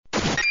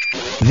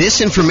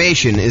This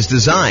information is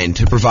designed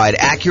to provide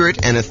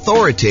accurate and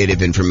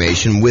authoritative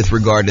information with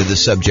regard to the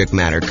subject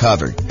matter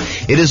covered.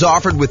 It is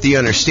offered with the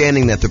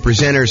understanding that the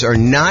presenters are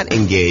not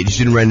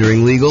engaged in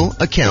rendering legal,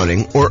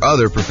 accounting, or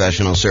other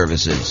professional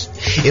services.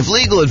 If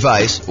legal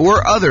advice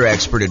or other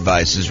expert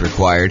advice is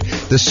required,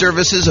 the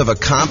services of a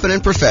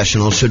competent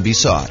professional should be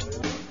sought.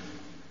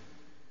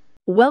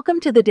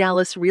 Welcome to the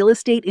Dallas Real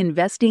Estate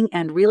Investing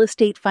and Real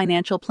Estate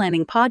Financial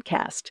Planning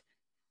Podcast.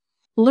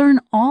 Learn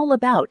all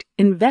about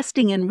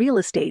investing in real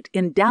estate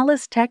in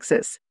Dallas,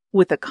 Texas,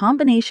 with a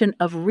combination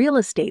of real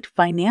estate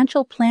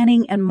financial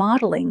planning and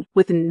modeling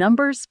with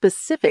numbers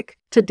specific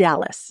to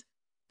Dallas,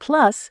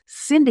 plus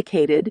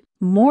syndicated,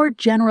 more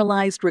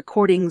generalized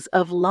recordings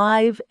of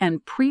live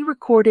and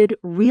pre-recorded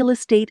real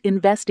estate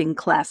investing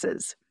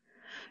classes.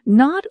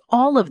 Not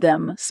all of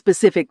them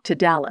specific to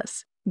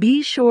Dallas.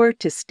 Be sure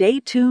to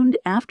stay tuned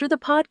after the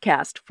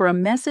podcast for a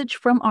message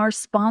from our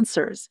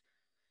sponsors.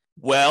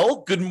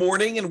 Well, good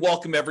morning and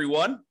welcome,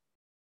 everyone.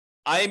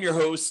 I am your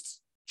host,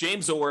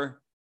 James Orr,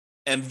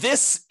 and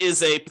this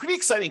is a pretty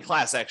exciting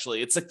class,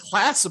 actually. It's a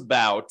class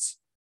about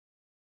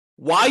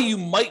why you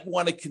might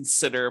want to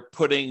consider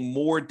putting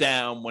more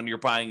down when you're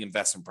buying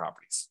investment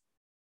properties.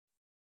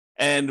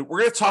 And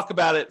we're going to talk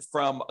about it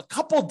from a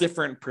couple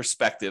different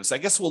perspectives. I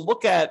guess we'll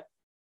look at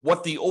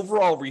what the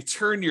overall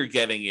return you're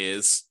getting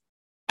is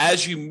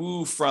as you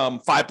move from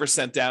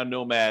 5% down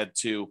Nomad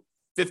to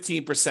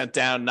 15%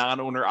 down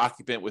non-owner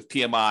occupant with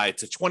PMI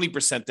to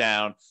 20%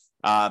 down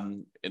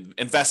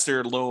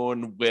investor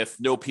loan with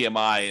no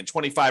PMI and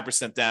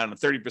 25% down and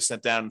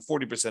 30% down and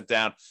 40%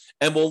 down.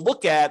 And we'll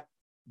look at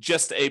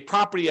just a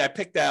property I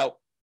picked out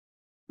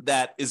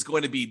that is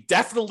going to be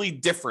definitely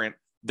different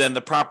than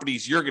the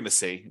properties you're going to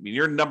see. I mean,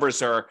 your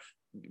numbers are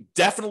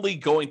definitely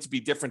going to be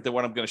different than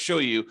what I'm going to show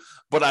you,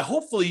 but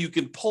hopefully you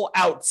can pull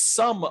out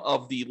some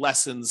of the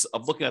lessons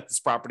of looking at this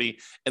property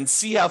and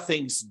see how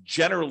things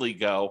generally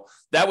go.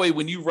 That way,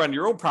 when you run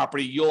your own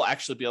property, you'll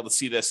actually be able to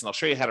see this, and I'll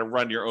show you how to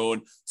run your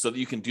own so that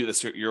you can do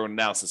this, your own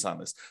analysis on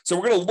this. So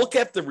we're going to look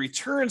at the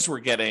returns we're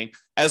getting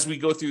as we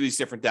go through these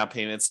different down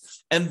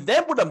payments. And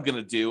then what I'm going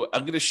to do,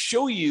 I'm going to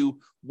show you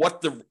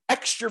what the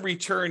extra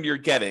return you're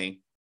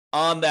getting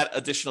on that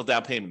additional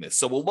down payment is.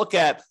 So we'll look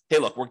at, hey,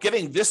 look, we're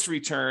getting this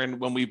return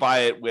when we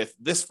buy it with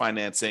this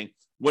financing.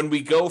 When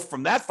we go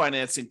from that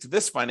financing to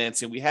this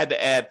financing, we had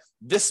to add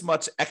this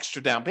much extra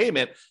down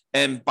payment.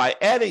 And by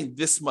adding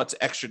this much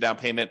extra down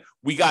payment,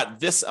 we got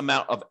this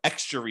amount of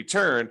extra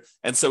return.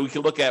 And so we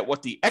can look at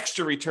what the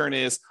extra return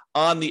is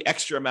on the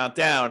extra amount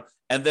down,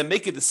 and then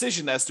make a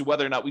decision as to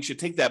whether or not we should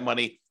take that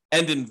money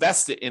and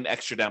invest it in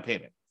extra down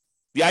payment.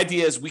 The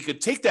idea is we could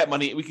take that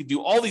money and we could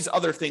do all these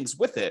other things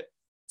with it.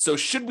 So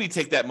should we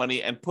take that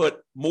money and put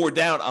more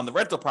down on the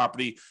rental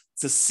property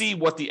to see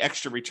what the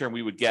extra return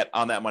we would get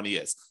on that money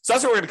is? So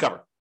that's what we're going to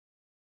cover.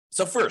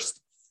 So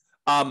first,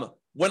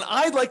 when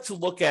I like to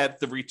look at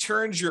the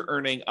returns you're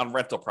earning on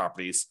rental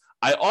properties,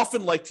 I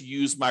often like to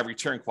use my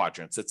return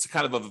quadrants. It's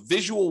kind of a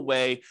visual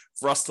way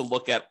for us to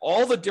look at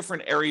all the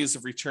different areas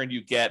of return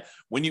you get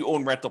when you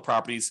own rental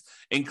properties,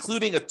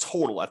 including a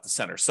total at the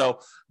center.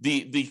 So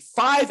the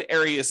 5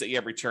 areas that you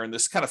have return,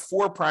 there's kind of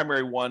 4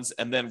 primary ones,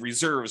 and then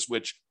reserves,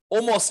 which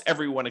almost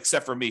everyone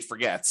except for me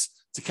forgets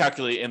to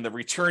calculate in the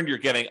return you're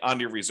getting on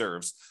your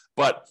reserves.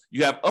 But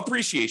you have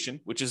appreciation,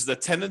 which is the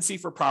tendency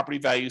for property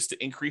values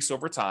to increase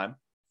over time.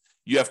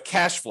 You have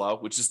cash flow,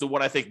 which is the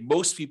one I think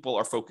most people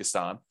are focused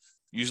on.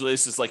 Usually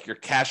this is like your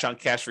cash on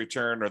cash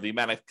return or the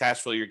amount of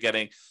cash flow you're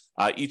getting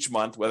each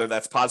month, whether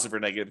that's positive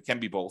or negative. It can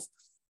be both.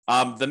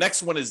 The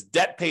next one is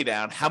debt pay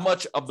down. How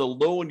much of the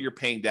loan you're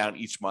paying down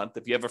each month.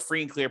 If you have a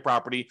free and clear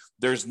property,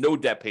 there's no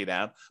debt pay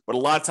down. But a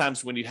lot of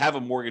times when you have a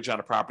mortgage on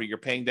a property, you're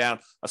paying down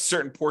a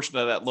certain portion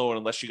of that loan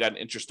unless you got an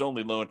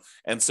interest-only loan.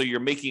 And so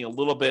you're making a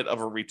little bit of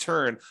a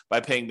return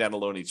by paying down a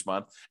loan each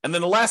month. And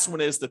then the last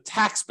one is the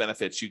tax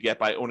benefits you get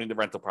by owning the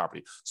rental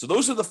property. So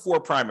those are the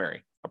 4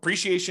 primary: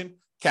 appreciation,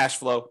 cash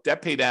flow,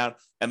 debt pay down,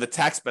 and the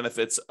tax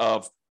benefits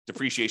of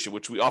depreciation,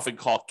 which we often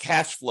call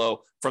cash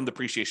flow from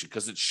depreciation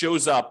because it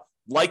shows up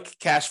like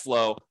cash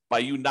flow by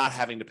you not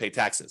having to pay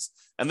taxes.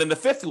 And then the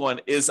 5th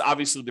one is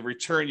obviously the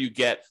return you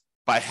get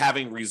by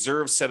having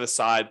reserves set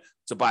aside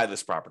to buy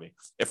this property.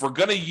 If we're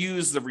going to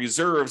use the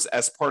reserves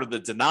as part of the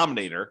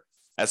denominator,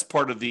 as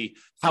part of the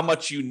how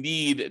much you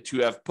need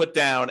to have put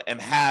down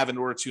and have in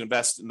order to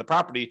invest in the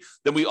property,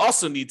 then we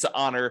also need to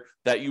honor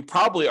that you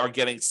probably are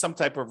getting some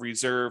type of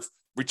reserve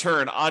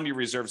return on your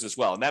reserves as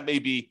well. And that may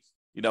be,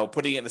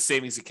 putting it in a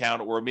savings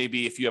account, or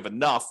maybe if you have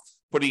enough,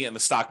 putting it in the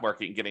stock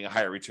market and getting a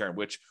higher return,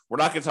 which we're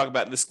not going to talk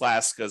about in this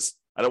class because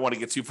I don't want to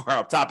get too far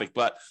off topic,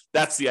 but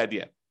that's the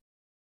idea.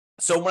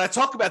 So when I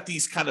talk about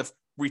these kind of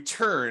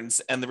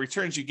returns and the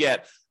returns you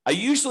get, I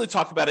usually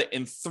talk about it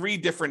in 3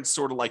 different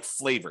sort of like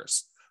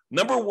flavors.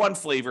 Number 1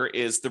 flavor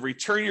is the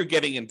return you're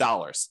getting in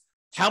dollars.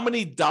 How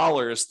many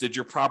dollars did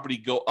your property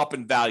go up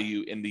in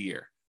value in the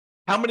year?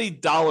 How many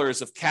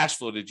dollars of cash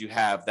flow did you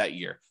have that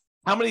year?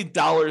 how many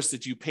dollars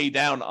did you pay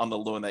down on the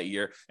loan that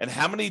year, and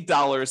how many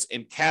dollars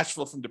in cash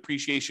flow from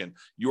depreciation,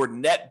 your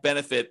net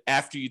benefit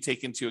after you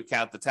take into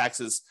account the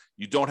taxes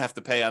you don't have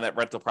to pay on that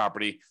rental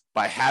property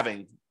by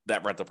having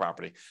that rental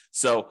property.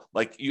 So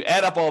like you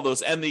add up all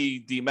those and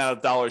the amount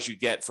of dollars you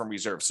get from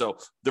reserve. So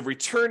the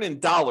return in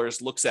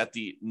dollars looks at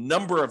the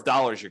number of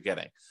dollars you're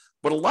getting.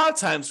 But a lot of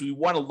times we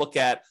want to look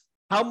at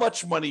how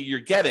much money you're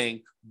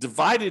getting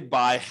divided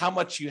by how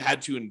much you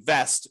had to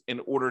invest in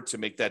order to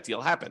make that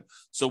deal happen.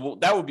 So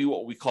that would be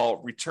what we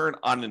call return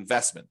on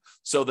investment.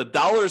 So the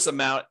dollars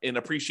amount in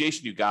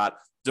appreciation you got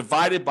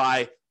divided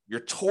by your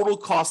total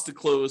cost to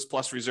close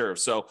plus reserve.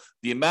 So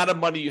the amount of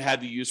money you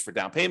had to use for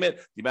down payment,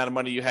 the amount of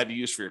money you had to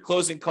use for your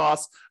closing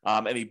costs,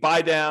 any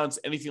buy downs,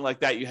 anything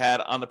like that you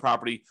had on the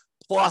property,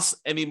 plus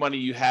any money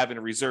you have in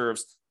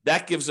reserves,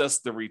 that gives us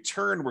the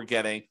return we're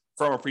getting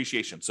from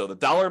appreciation. So the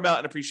dollar amount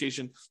in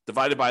appreciation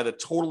divided by the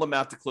total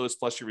amount to close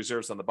plus your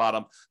reserves on the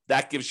bottom,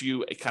 that gives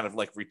you a kind of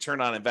like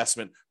return on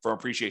investment from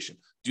appreciation.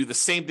 Do the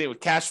same thing with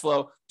cash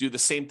flow, do the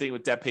same thing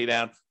with debt pay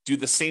down, do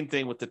the same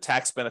thing with the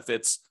tax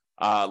benefits,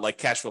 like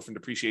cash flow from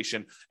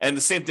depreciation, and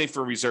the same thing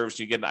for reserves.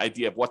 You get an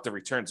idea of what the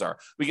returns are.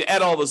 We can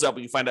add all those up.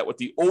 We can find out what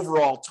the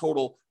overall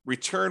total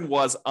return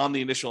was on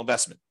the initial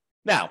investment.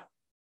 Now,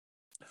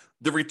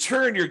 the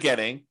return you're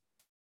getting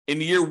in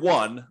year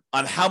one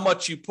on how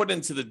much you put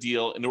into the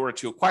deal in order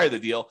to acquire the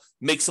deal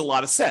makes a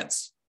lot of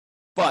sense.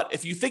 But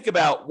if you think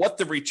about what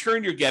the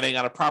return you're getting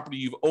on a property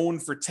you've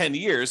owned for 10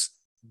 years,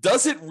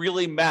 does it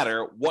really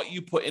matter what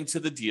you put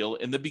into the deal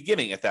in the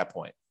beginning at that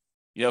point?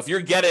 If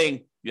you're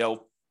getting,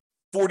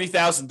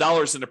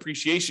 $40,000 in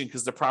appreciation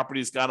because the property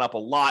has gone up a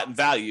lot in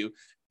value,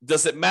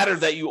 does it matter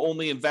that you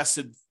only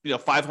invested,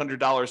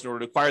 $500 in order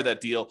to acquire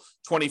that deal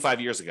 25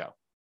 years ago?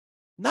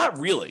 Not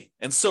really.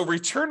 And so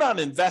return on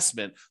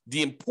investment,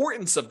 the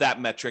importance of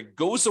that metric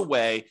goes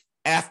away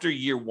after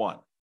year one.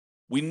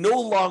 We no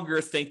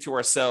longer think to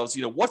ourselves,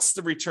 what's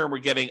the return we're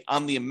getting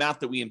on the amount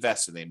that we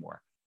invested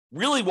anymore?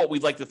 Really what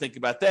we'd like to think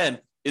about then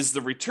is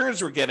the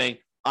returns we're getting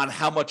on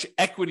how much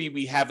equity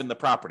we have in the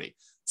property.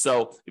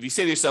 So if you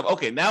say to yourself,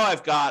 okay, now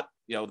I've got,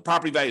 the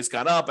property value has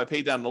gone up, I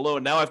paid down the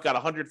loan, now I've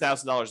got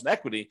 $100,000 in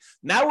equity.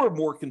 Now we're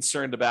more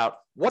concerned about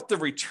what the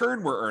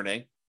return we're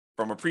earning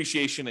from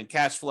appreciation and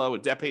cash flow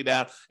and debt pay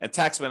down and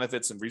tax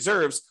benefits and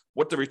reserves,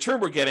 what the return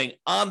we're getting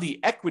on the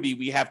equity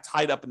we have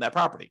tied up in that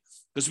property.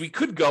 Because we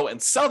could go and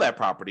sell that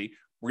property,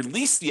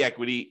 release the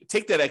equity,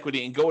 take that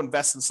equity and go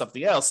invest in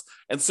something else.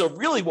 And so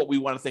really what we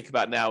want to think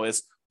about now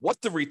is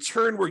what the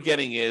return we're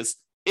getting is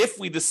if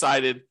we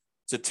decided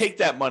to take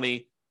that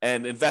money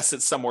and invest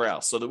it somewhere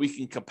else so that we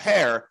can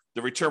compare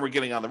the return we're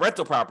getting on the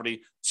rental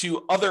property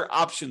to other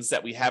options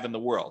that we have in the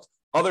world.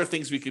 Other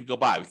things we could go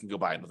buy. We can go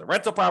buy another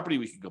rental property.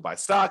 We can go buy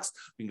stocks.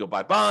 We can go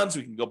buy bonds.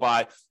 We can go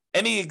buy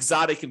any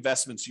exotic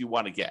investments you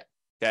want to get.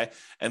 Okay.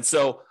 And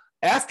so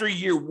after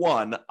year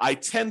one, I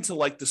tend to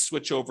like to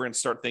switch over and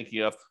start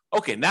thinking of,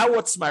 okay, now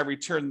what's my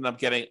return that I'm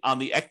getting on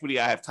the equity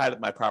I have tied up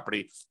in my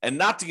property? And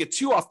not to get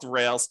too off the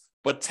rails,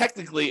 but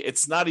technically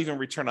it's not even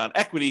return on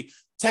equity.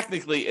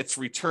 Technically it's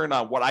return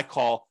on what I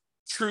call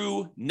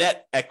true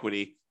net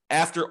equity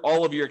after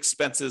all of your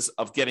expenses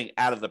of getting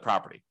out of the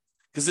property.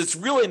 Because it's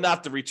really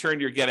not the return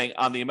you're getting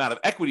on the amount of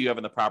equity you have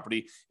in the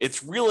property.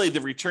 It's really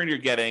the return you're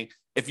getting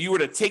if you were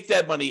to take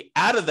that money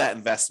out of that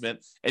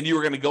investment and you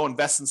were going to go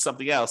invest in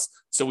something else.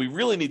 So we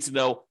really need to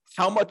know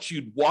how much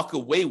you'd walk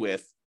away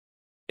with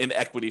in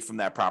equity from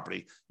that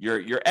property.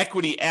 Your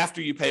equity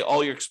after you pay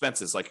all your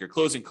expenses, like your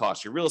closing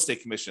costs, your real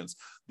estate commissions,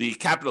 the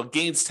capital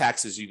gains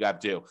taxes you got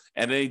due,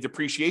 and any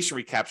depreciation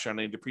recapture on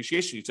any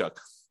depreciation you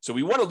took. So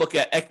we want to look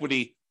at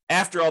equity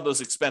after all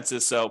those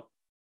expenses. So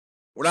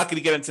we're not going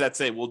to get into that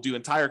today. We'll do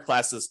entire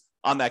classes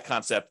on that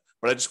concept,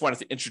 but I just wanted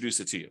to introduce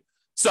it to you.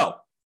 So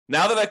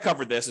now that I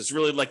covered this, it's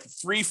really like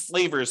three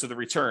flavors of the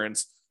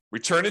returns: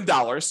 return in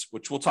dollars,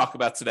 which we'll talk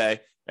about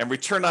today, and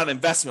return on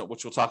investment,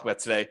 which we'll talk about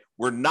today.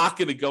 We're not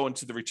going to go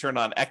into the return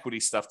on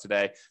equity stuff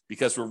today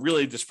because we're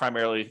really just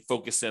primarily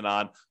focusing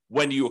on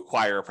when you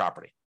acquire a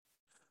property.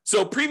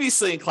 So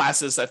previously in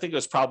classes, I think it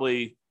was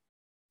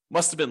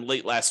must have been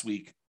late last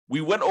week,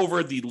 we went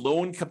over the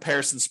loan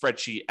comparison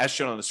spreadsheet as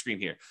shown on the screen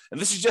here.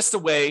 And this is just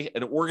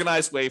an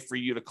organized way for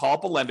you to call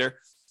up a lender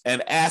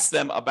and ask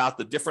them about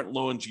the different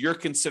loans you're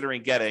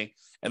considering getting.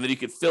 And then you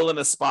could fill in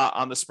a spot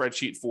on the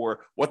spreadsheet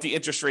for what the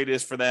interest rate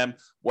is for them,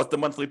 what the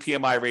monthly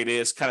PMI rate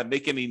is, kind of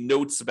make any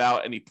notes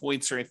about any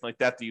points or anything like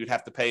that you'd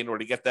have to pay in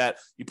order to get that.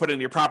 You put in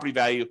your property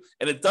value,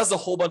 and it does a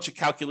whole bunch of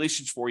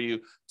calculations for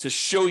you to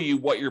show you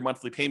what your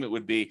monthly payment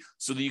would be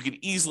so that you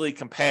can easily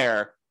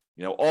compare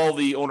all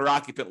the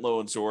owner-occupant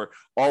loans or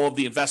all of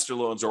the investor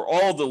loans or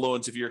all the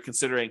loans if you're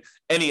considering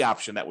any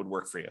option that would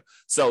work for you.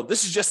 So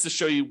this is just to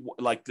show you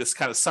like this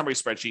kind of summary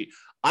spreadsheet.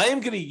 I am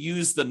going to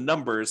use the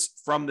numbers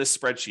from this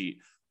spreadsheet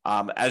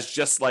as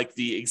just like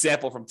the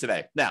example from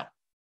today. Now,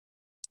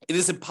 it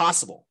is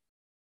impossible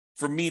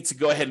for me to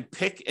go ahead and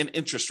pick an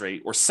interest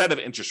rate or set of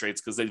interest rates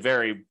because they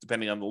vary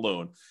depending on the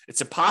loan.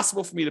 It's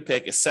impossible for me to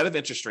pick a set of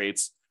interest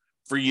rates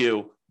for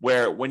you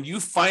where when you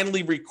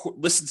finally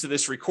listen to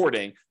this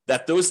recording,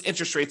 that those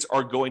interest rates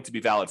are going to be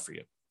valid for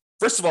you.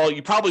 First of all,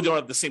 you probably don't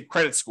have the same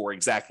credit score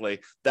exactly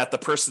that the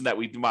person that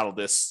we modeled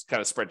this kind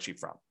of spreadsheet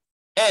from.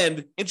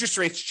 And interest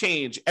rates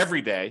change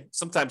every day,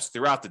 sometimes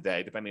throughout the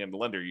day, depending on the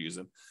lender you're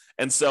using.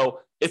 And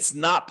so it's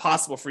not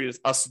possible for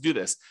us to do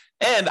this.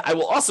 And I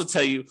will also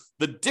tell you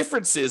the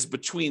differences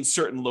between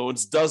certain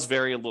loans does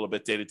vary a little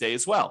bit day to day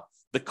as well.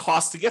 The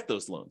cost to get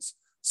those loans.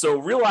 So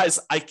realize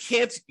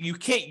you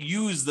can't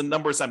use the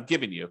numbers I'm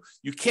giving you.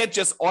 You can't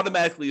just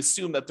automatically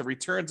assume that the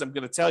returns I'm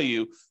going to tell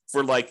you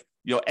for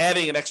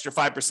adding an extra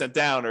 5%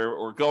 down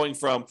or going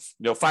from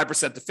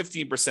 5% to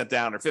 15%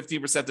 down or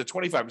 15% to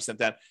 25%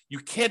 down. You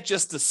can't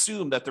just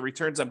assume that the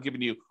returns I'm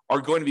giving you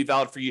are going to be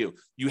valid for you.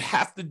 You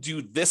have to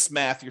do this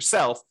math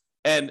yourself.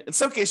 And in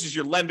some cases,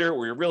 your lender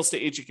or your real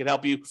estate agent can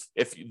help you.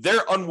 If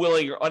they're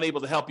unwilling or unable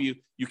to help you,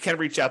 you can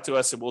reach out to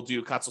us and we'll do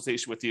a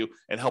consultation with you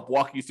and help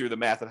walk you through the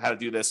math on how to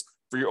do this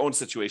for your own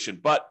situation.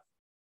 But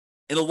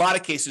in a lot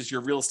of cases, your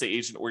real estate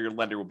agent or your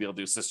lender will be able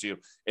to assist you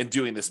in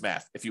doing this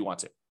math if you want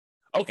to.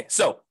 Okay,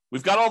 so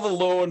we've got all the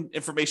loan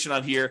information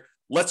on here.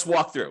 Let's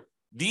walk through.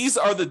 These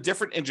are the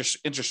different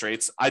interest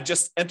rates. I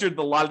just entered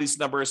a lot of these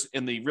numbers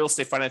in the Real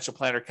Estate Financial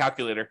Planner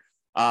calculator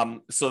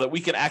so that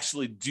we can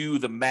actually do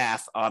the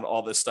math on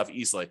all this stuff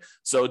easily.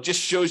 So it just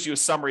shows you a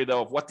summary,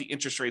 though, of what the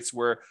interest rates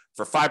were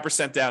for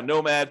 5% down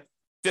Nomad,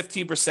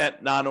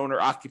 15% non-owner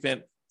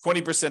occupant,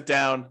 20%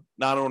 down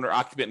non-owner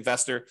occupant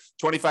investor,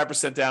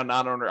 25% down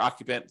non-owner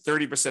occupant,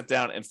 30%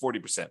 down, and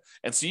 40%.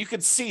 And so you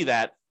can see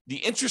that the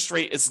interest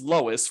rate is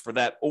lowest for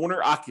that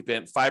owner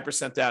occupant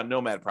 5% down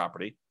Nomad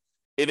property.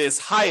 It is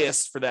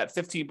highest for that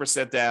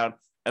 15% down,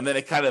 and then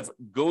it kind of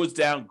goes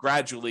down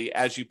gradually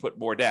as you put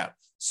more down.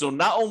 So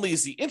not only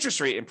is the interest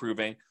rate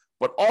improving,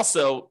 but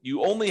also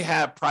you only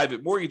have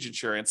private mortgage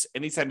insurance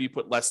anytime you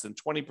put less than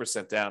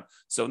 20% down.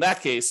 So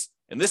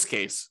in this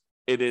case,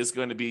 it is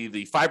going to be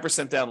the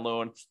 5% down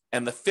loan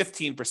and the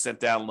 15%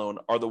 down loan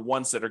are the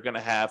ones that are going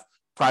to have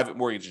private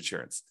mortgage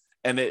insurance.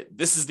 And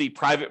this is the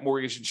private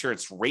mortgage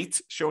insurance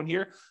rate shown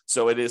here.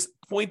 So it is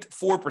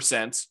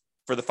 0.4%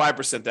 for the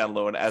 5% down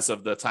loan as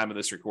of the time of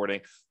this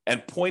recording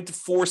and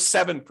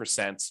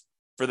 0.47%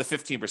 for the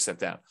 15%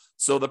 down.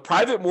 So the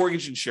private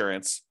mortgage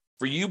insurance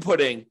for you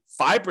putting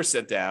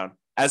 5% down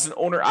as an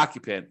owner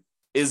occupant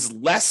is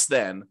less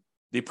than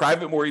the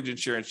private mortgage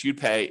insurance you'd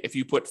pay if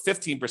you put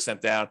 15%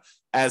 down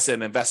as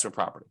an investment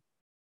property.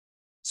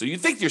 So you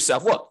think to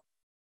yourself, look,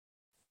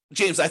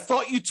 James, I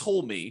thought you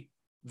told me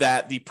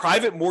that the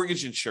private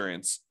mortgage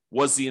insurance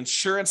was the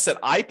insurance that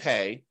I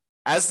pay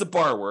as the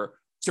borrower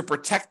to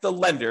protect the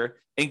lender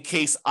in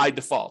case I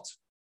default.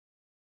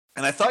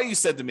 And I thought you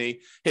said to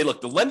me, hey,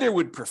 look, the lender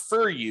would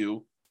prefer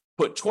you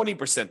put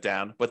 20%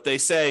 down, but they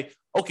say,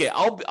 okay,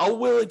 I'll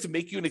willing to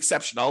make you an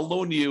exception. I'll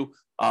loan you,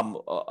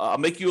 I'll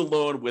make you a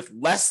loan with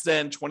less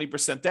than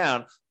 20%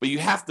 down, but you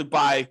have to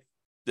buy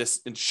this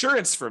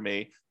insurance for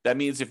me. That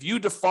means if you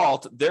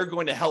default, they're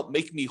going to help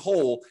make me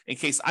whole in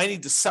case I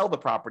need to sell the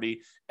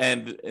property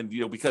and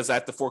because I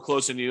have to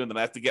foreclose on you and then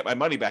I have to get my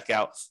money back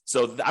out.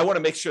 So I want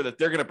to make sure that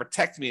they're going to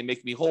protect me and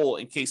make me whole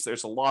in case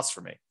there's a loss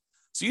for me.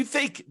 So you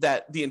think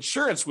that the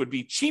insurance would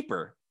be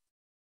cheaper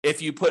if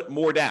you put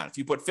more down, if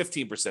you put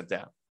 15%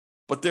 down.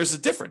 But there's a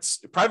difference.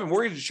 Private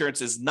mortgage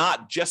insurance is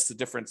not just the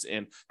difference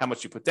in how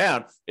much you put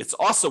down. It's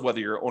also whether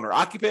you're an owner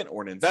occupant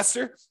or an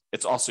investor.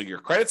 It's also your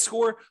credit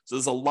score. So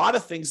there's a lot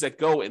of things that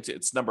go into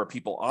its number of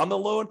people on the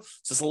loan.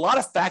 So there's a lot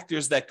of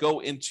factors that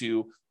go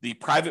into the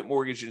private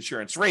mortgage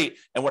insurance rate.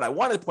 And what I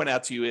want to point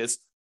out to you is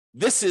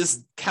this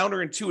is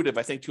counterintuitive,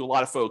 I think, to a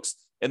lot of folks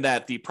in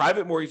that the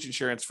private mortgage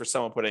insurance for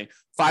someone putting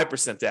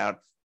 5% down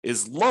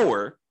is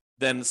lower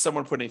than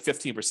someone putting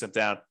 15%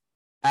 down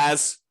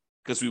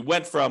because we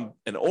went from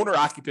an owner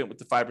occupant with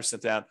the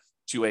 5% down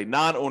to a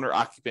non-owner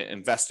occupant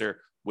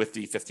investor with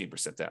the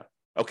 15% down.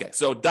 Okay,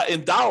 so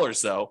in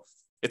dollars, though,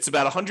 it's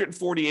about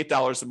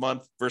 $148 a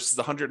month versus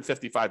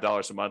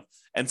 $155 a month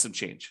and some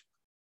change.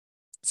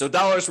 So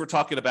dollars, we're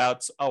talking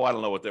about, I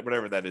don't know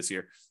whatever that is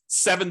here,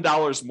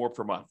 $7 more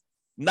per month.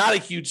 Not a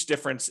huge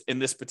difference in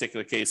this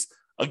particular case.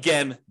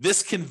 Again,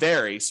 this can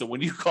vary. So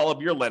when you call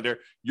up your lender,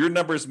 your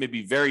numbers may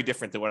be very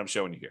different than what I'm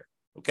showing you here.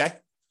 Okay?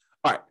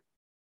 All right.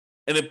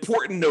 An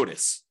important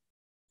notice.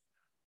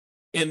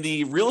 In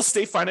the Real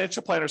Estate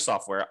Financial Planner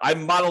software, I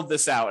modeled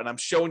this out and I'm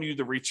showing you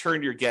the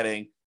return you're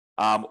getting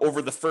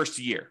over the first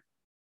year.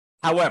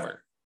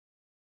 However,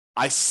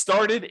 I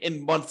started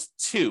in month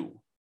 2.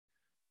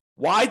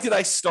 Why did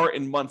I start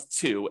in month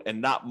 2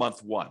 and not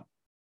month 1?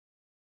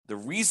 The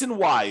reason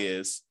why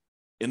is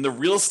in the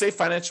Real Estate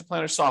Financial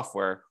Planner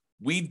software,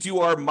 we do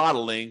our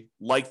modeling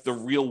like the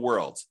real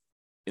world.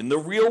 In the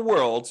real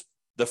world,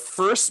 the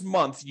first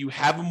month you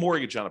have a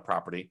mortgage on a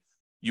property,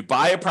 you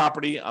buy a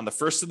property on the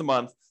first of the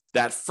month,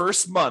 that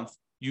first month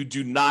you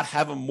do not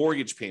have a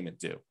mortgage payment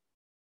due.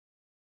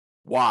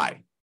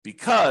 Why?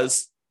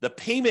 Because the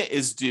payment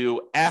is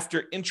due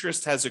after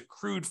interest has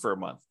accrued for a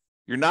month.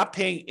 You're not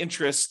paying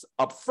interest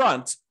up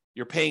front,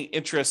 you're paying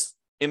interest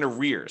in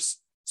arrears.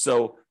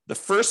 So the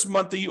first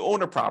month that you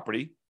own a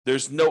property,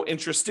 there's no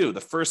interest due.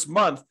 The first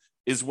month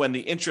is when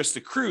the interest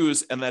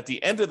accrues, and at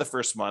the end of the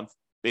first month,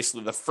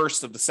 basically the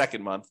first of the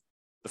second month,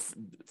 the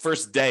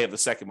first day of the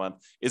second month,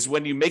 is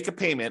when you make a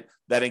payment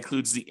that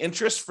includes the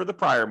interest for the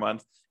prior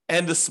month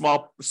and the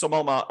small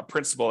amount of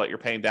principal that you're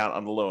paying down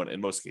on the loan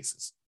in most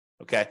cases.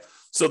 Okay.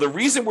 So the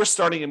reason we're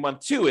starting in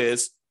month 2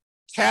 is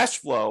cash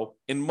flow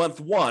in month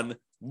 1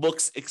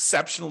 looks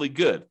exceptionally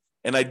good.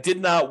 And I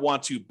did not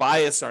want to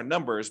bias our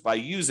numbers by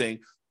using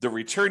the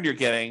return you're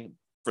getting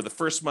for the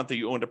first month that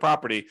you owned a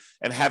property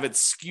and have it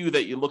skew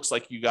that it looks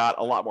like you got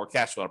a lot more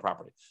cash flow on a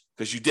property,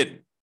 because you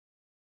didn't.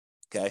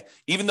 Okay.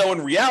 Even though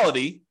in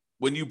reality,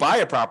 when you buy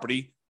a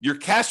property, your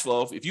cash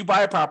flow, if you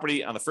buy a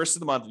property on the first of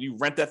the month and you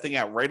rent that thing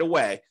out right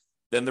away,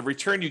 then the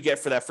return you get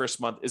for that first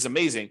month is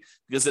amazing,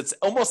 because it's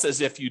almost as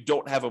if you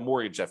don't have a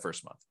mortgage that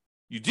first month.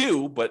 You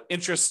do, but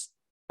interest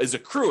is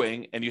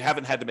accruing and you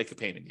haven't had to make a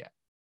payment yet.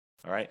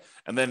 All right.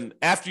 And then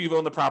after you've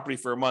owned the property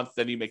for a month,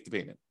 then you make the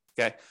payment.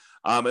 Okay.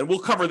 And we'll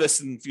cover this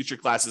in future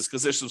classes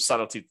because there's some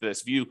subtlety to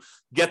this. If you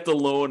get the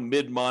loan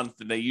mid-month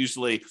and they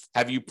usually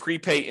have you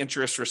prepay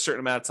interest for a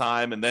certain amount of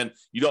time, and then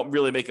you don't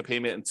really make a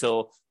payment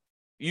until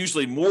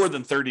usually more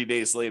than 30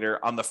 days later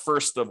on the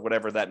first of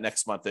whatever that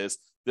next month is,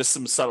 there's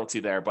some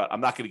subtlety there, but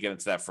I'm not going to get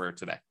into that for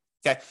today.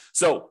 Okay.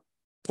 So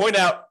point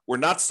out, we're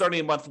not starting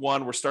in month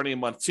 1, we're starting in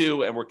month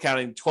 2, and we're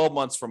counting 12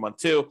 months from month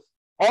 2.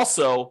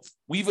 Also,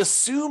 we've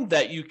assumed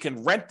that you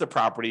can rent the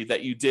property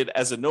that you did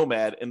as a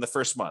nomad in the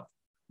first month,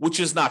 which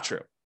is not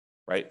true,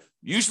 right?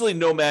 Usually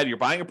nomad, you're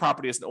buying a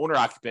property as an owner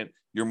occupant,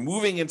 you're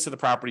moving into the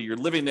property, you're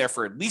living there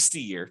for at least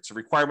a year. It's a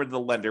requirement of the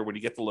lender when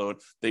you get the loan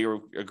that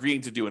you're agreeing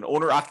to do an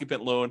owner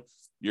occupant loan.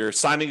 You're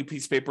signing a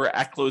piece of paper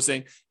at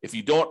closing. If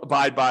you don't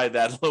abide by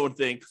that loan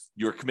thing,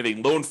 you're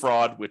committing loan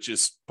fraud, which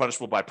is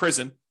punishable by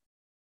prison.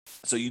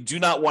 So you do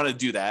not want to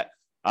do that.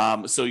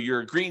 So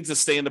you're agreeing to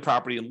stay in the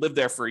property and live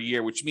there for a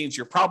year, which means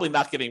you're probably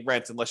not getting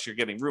rent unless you're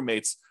getting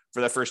roommates for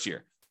that first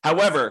year.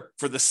 However,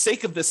 for the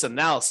sake of this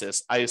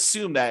analysis, I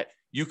assume that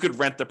you could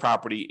rent the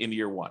property in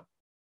year 1.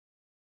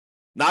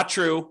 Not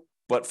true,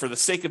 but for the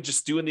sake of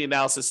just doing the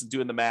analysis and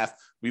doing the math,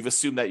 we've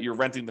assumed that you're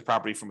renting the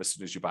property from as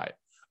soon as you buy it.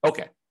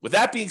 Okay, with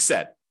that being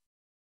said,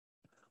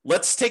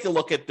 let's take a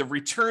look at the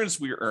returns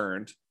we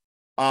earned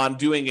on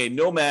doing a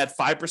nomad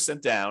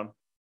 5% down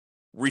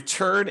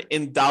return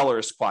in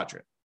dollars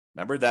quadrant.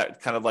 Remember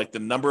that kind of like the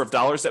number of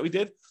dollars that we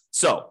did?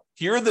 So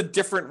here are the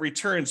different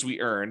returns we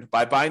earned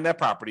by buying that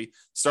property,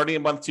 starting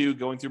in month 2,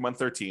 going through month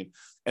 13.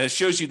 And it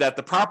shows you that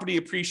the property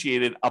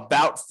appreciated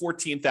about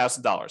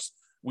 $14,000.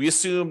 We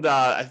assumed,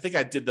 I think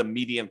I did the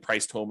median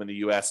priced home in the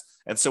US.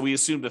 And so we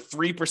assumed a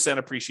 3%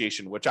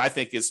 appreciation, which I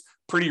think is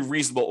pretty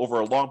reasonable over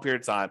a long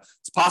period of time.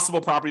 It's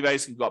possible property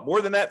values can go up more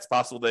than that. It's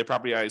possible that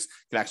property values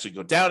can actually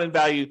go down in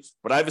value.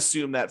 But I've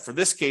assumed that for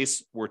this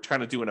case, we're trying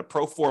to do in a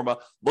pro forma.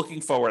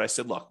 Looking forward, I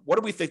said, look, what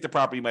do we think the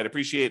property might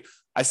appreciate?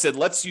 I said,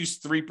 let's use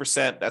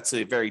 3%. That's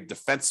a very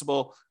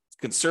defensible,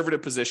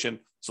 conservative position.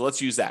 So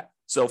let's use that.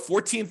 So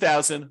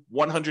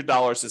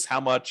 $14,100 is how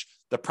much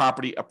the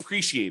property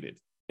appreciated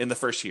in the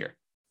first year.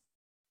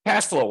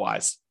 Cash flow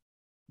wise,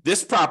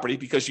 this property,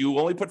 because you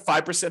only put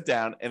 5%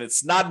 down and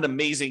it's not an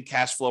amazing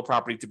cash flow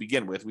property to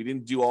begin with, we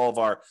didn't do all of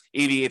our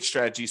 88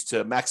 strategies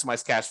to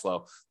maximize cash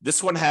flow.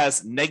 This one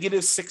has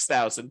negative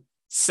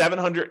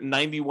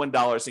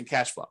 $6,791 in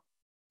cash flow.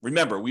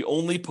 Remember, we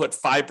only put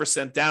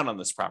 5% down on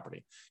this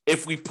property.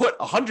 If we put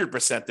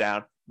 100%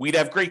 down, we'd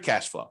have great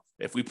cash flow.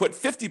 If we put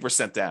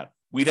 50% down,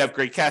 we'd have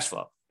great cash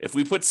flow. If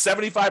we put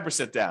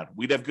 75% down,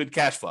 we'd have good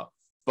cash flow.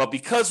 But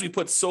because we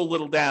put so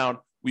little down,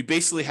 we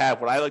basically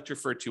have what I like to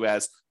refer to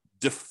as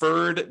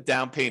deferred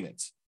down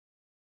payments,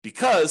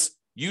 because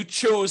you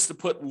chose to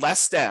put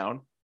less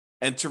down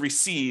and to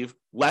receive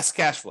less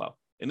cash flow.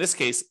 In this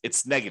case,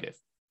 it's negative.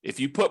 If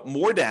you put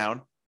more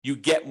down, you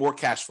get more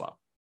cash flow.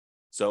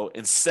 So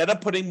instead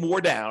of putting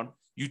more down,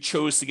 you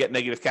chose to get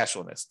negative cash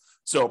flow in this.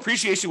 So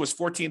appreciation was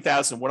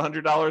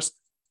 $14,100.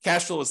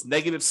 Cash flow was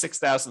negative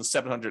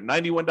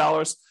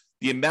 $6,791.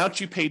 The amount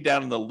you paid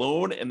down in the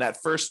loan in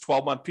that first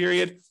 12-month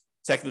period,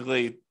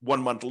 technically 1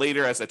 month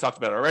later, as I talked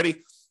about already,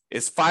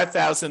 is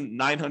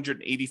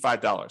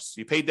 $5,985. So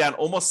you paid down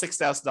almost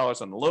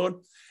 $6,000 on the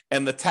loan,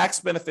 and the tax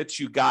benefits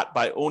you got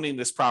by owning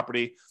this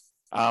property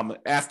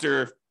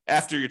after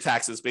your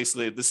taxes,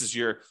 basically this is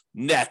your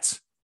net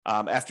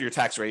after your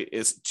tax rate,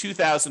 is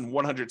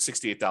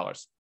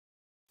 $2,168.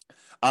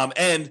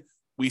 And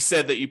we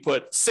said that you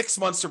put 6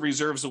 months of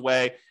reserves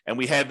away, and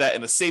we had that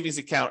in a savings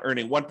account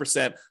earning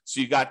 1%. So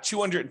you got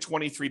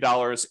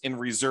 $223 in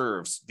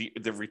reserves,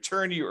 the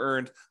return you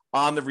earned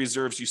on the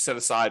reserves you set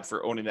aside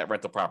for owning that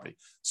rental property.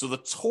 So the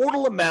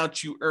total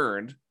amount you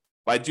earned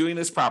by doing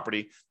this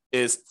property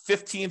is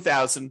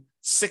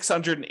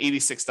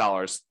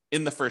 $15,686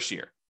 in the first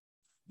year.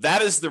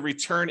 That is the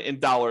return in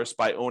dollars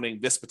by owning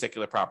this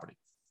particular property.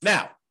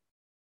 Now,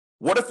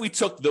 what if we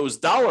took those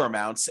dollar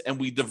amounts and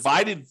we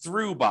divided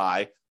through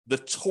by the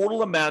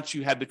total amount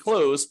you had to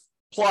close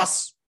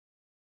plus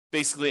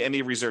basically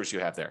any reserves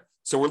you have there?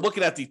 So we're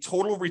looking at the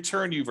total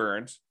return you've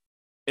earned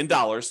in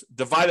dollars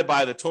divided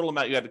by the total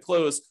amount you had to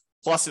close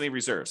plus any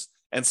reserves.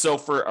 And so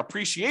for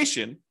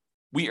appreciation,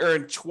 we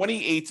earned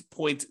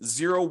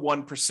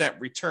 28.01%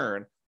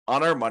 return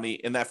on our money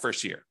in that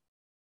first year.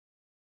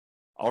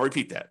 I'll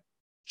repeat that.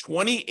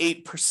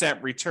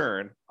 28%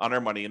 return on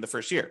our money in the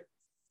first year.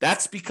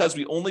 That's because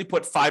we only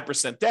put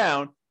 5%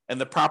 down and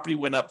the property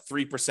went up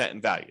 3%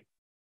 in value.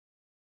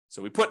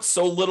 So we put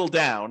so little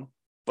down,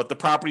 but the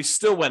property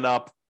still went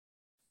up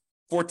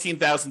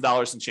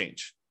 $14,000 and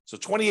change. So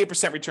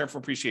 28% return from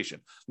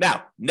appreciation.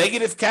 Now,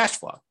 negative cash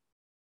flow.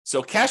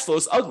 So cash flow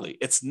is ugly.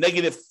 It's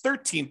negative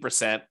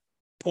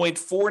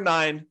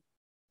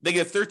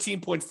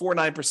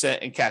 13.49%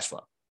 in cash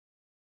flow.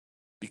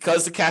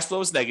 Because the cash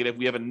flow is negative,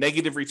 we have a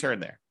negative return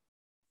there.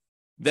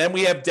 Then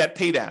we have debt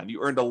pay down.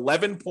 You earned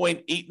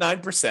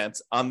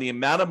 11.89% on the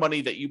amount of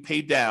money that you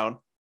paid down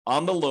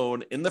on the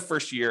loan in the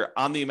first year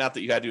on the amount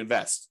that you had to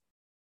invest.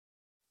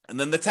 And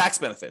then the tax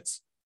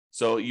benefits.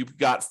 So you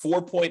got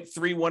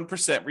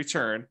 4.31%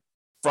 return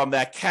from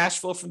that cash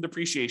flow from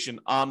depreciation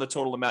on the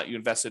total amount you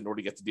invested in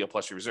order to get the deal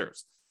plus your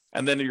reserves.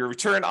 And then your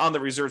return on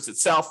the reserves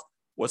itself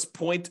was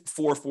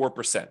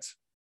 0.44%.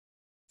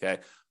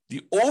 Okay.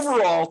 The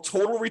overall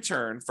total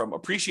return from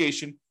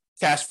appreciation,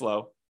 cash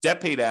flow,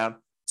 debt pay down,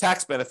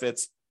 tax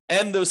benefits,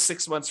 and those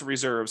 6 months of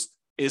reserves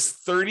is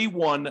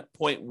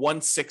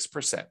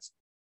 31.16%.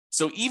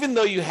 So even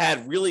though you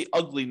had really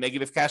ugly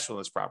negative cash flow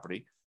in this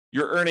property,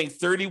 you're earning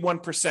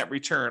 31%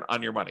 return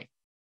on your money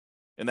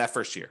in that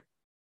first year.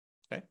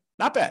 Okay,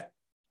 not bad.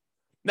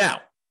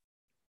 Now,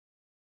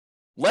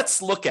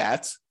 let's look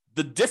at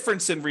the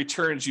difference in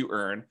returns you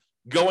earn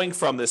going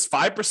from this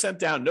 5%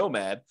 down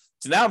nomad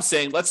to now I'm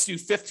saying, let's do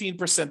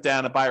 15%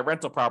 down and buy a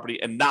rental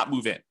property and not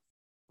move in.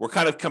 We're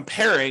kind of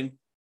comparing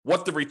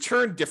what the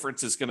return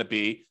difference is going to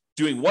be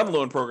doing one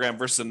loan program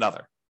versus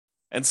another.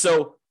 And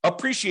so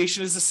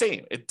appreciation is the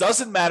same. It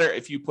doesn't matter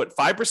if you put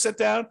 5%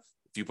 down,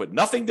 if you put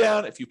nothing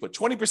down, if you put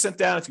 20%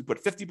 down, if you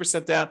put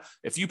 50% down,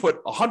 if you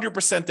put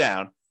 100%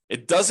 down,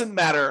 it doesn't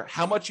matter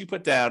how much you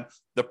put down.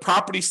 The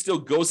property still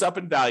goes up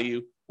in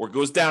value or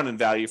goes down in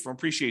value from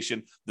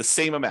appreciation the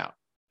same amount.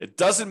 It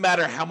doesn't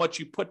matter how much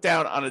you put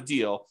down on a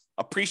deal.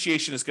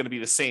 Appreciation is going to be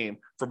the same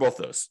for both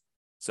those.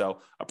 So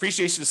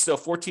appreciation is still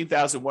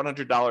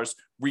 $14,100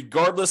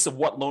 regardless of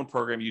what loan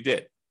program you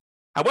did.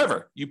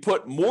 However, you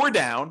put more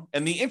down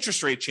and the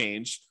interest rate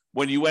changed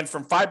when you went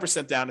from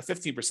 5% down to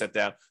 15%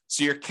 down.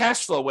 So your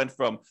cash flow went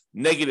from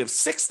negative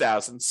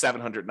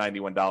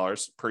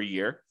 $6,791 per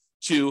year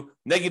to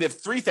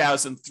negative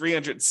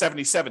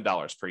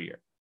 $3,377 per year.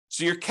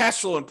 So your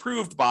cash flow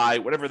improved by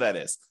whatever that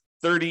is,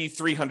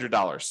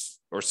 $3,300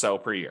 or so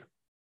per year.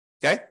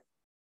 Okay.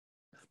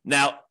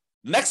 Now,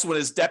 next one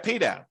is debt pay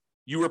down.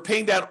 You were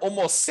paying down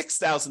almost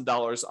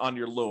 $6,000 on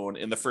your loan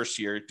in the first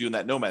year doing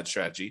that nomad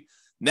strategy.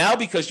 Now,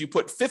 because you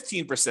put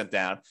 15%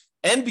 down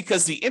and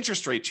because the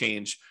interest rate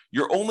changed,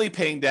 you're only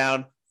paying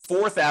down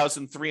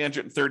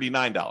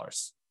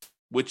 $4,339,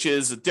 which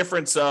is a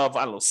difference of,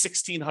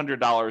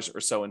 $1,600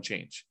 or so in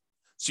change.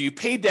 So you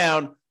paid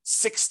down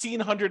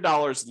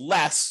 $1,600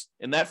 less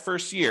in that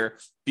first year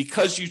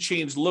because you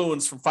changed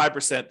loans from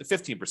 5% to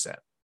 15%.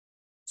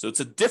 So it's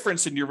a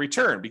difference in your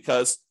return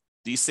because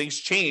these things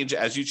change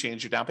as you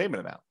change your down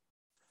payment amount.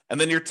 And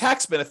then your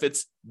tax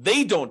benefits,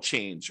 they don't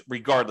change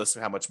regardless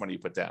of how much money you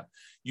put down.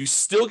 You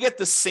still get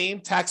the same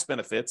tax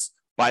benefits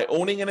by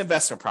owning an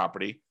investment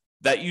property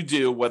that you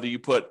do, whether you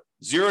put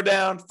 0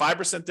 down,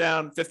 5%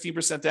 down,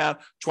 15% down,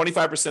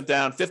 25%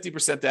 down,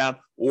 50% down,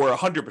 or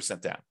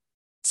 100% down.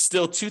 It's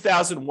still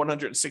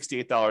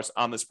 $2,168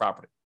 on this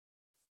property.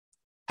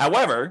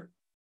 However,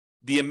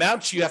 the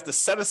amounts you have to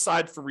set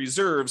aside for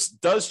reserves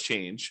does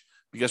change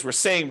because we're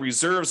saying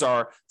reserves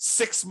are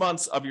 6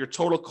 months of your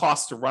total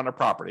cost to run a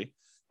property.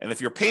 And if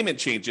your payment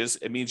changes,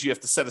 it means you have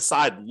to set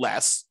aside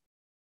less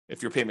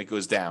if your payment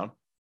goes down.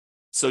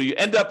 So you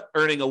end up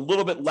earning a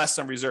little bit less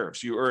on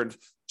reserves. You earned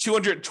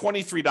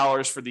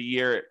 $223 for the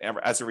year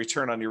as a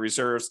return on your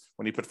reserves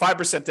when you put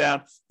 5%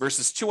 down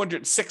versus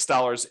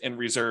 $206 in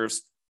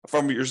reserves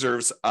from your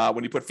reserves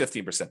when you put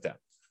 15% down.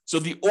 So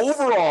the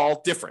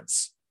overall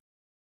difference,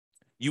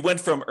 you went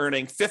from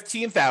earning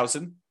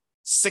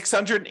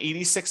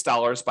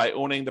 $15,686 by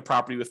owning the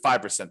property with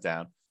 5%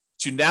 down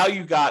to now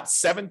you got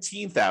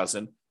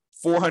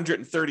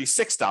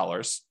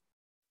 $17,436.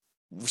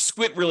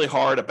 Squint really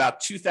hard,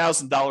 about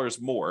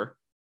 $2,000 more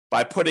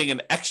by putting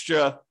an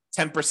extra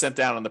 10%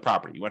 down on the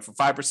property. You went from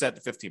 5%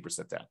 to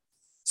 15% down.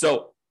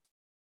 So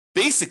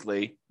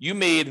basically, you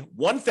made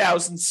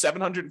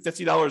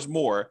 $1,750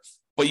 more,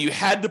 but you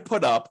had to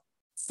put up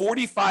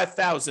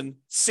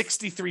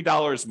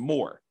 $45,063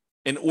 more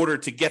in order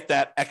to get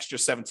that extra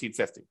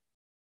 $1,750.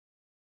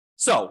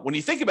 So when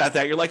you think about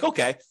that, you're like,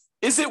 okay,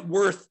 is it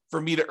worth for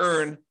me to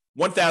earn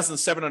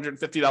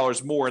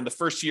 $1,750 more in the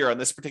first year on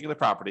this particular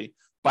property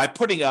by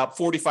putting up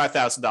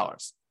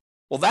 $45,000?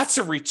 Well, that's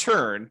a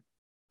return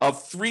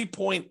of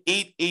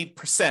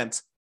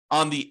 3.88%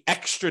 on the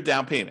extra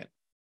down payment.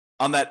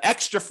 On that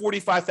extra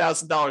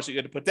 $45,000 you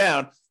had to put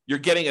down, you're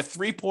getting a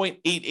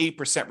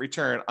 3.88%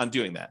 return on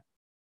doing that.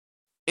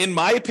 In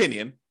my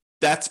opinion,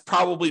 that's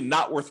probably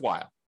not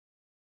worthwhile,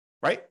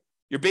 right?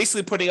 You're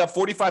basically putting up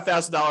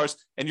 $45,000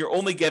 and you're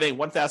only getting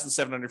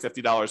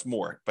 $1,750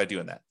 more by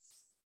doing that.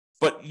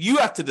 But you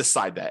have to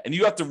decide that, and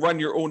you have to run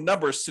your own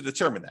numbers to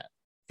determine that.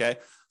 Okay.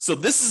 So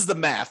this is the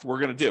math we're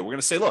going to do. We're going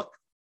to say, look,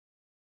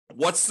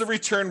 what's the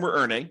return we're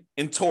earning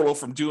in total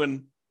from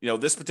doing,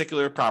 this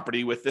particular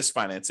property with this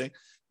financing?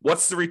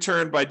 What's the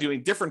return by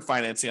doing different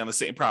financing on the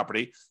same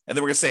property? And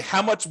then we're going to say,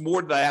 how much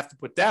more did I have to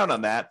put down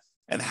on that?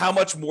 And how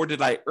much more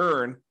did I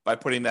earn by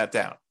putting that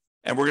down?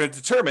 And we're going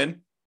to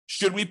determine,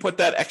 should we put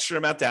that extra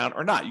amount down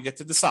or not? You get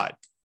to decide.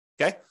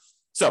 Okay.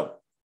 So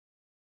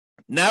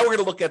now we're going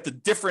to look at the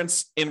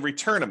difference in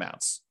return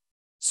amounts.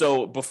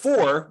 So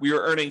before, we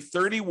were earning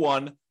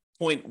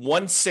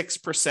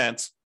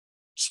 31.16%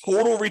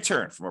 total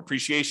return from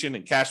appreciation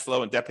and cash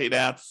flow and debt pay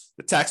down,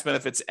 the tax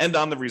benefits, and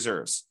on the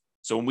reserves.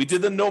 So when we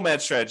did the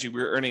Nomad strategy,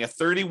 we were earning a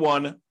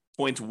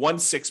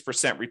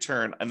 31.16%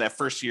 return in that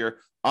first year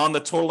on the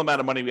total amount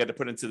of money we had to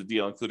put into the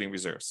deal, including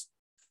reserves.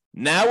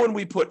 Now, when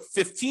we put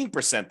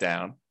 15%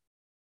 down,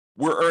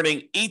 we're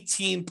earning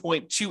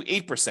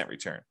 18.28%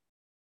 return.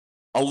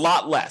 A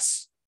lot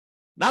less.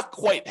 Not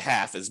quite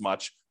half as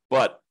much,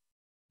 but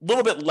a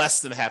little bit less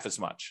than half as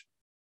much.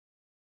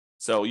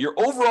 So your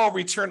overall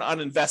return on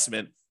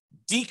investment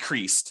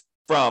decreased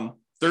from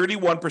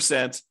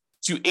 31%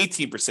 to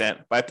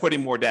 18% by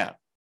putting more down.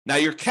 Now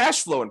your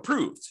cash flow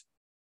improved,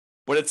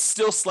 but it's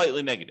still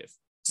slightly negative.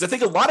 Because I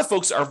think a lot of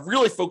folks are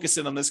really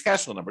focusing on this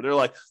cash flow number. They're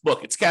like,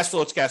 look, it's cash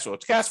flow, it's cash flow,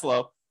 it's cash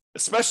flow,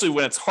 especially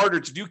when it's harder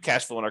to do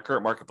cash flow in our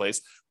current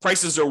marketplace.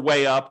 Prices are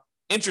way up,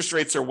 interest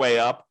rates are way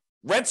up,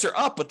 rents are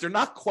up, but they're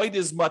not quite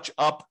as much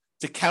up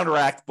to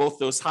counteract both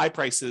those high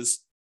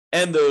prices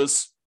and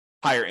those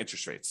higher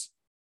interest rates.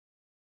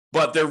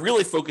 But they're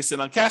really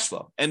focusing on cash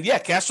flow. And yeah,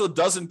 cash flow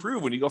does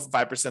improve when you go from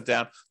 5%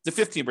 down to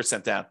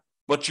 15% down,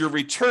 but your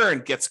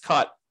return gets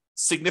cut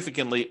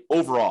significantly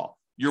overall.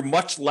 You're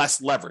much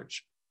less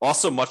leverage,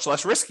 also much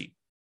less risky.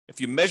 If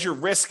you measure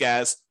risk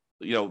as,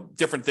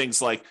 different things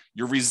like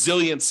your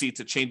resiliency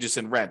to changes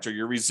in rent, or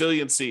your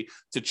resiliency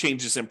to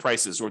changes in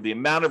prices, or the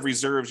amount of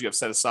reserves you have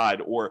set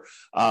aside, or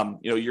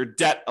your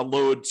debt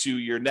load to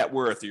your net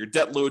worth, or your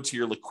debt load to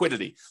your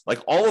liquidity, like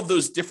all of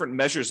those different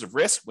measures of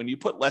risk, when you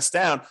put less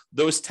down,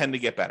 those tend to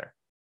get better.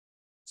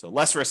 So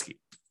less risky.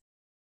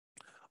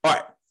 All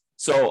right.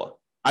 So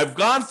I've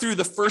gone through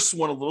the first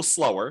one a little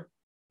slower.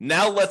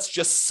 Now let's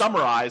just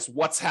summarize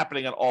what's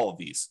happening on all of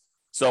these.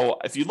 So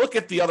if you look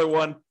at the other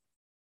one,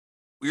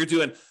 we were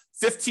doing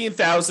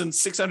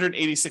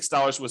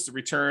 $15,686 was the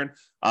return.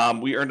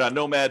 We earned on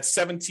Nomad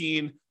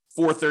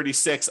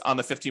 $17,436 on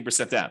the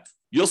 15% down.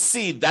 You'll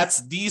see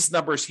that's these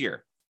numbers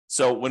here.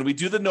 So when we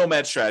do the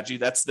Nomad strategy,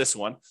 that's this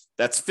one.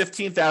 That's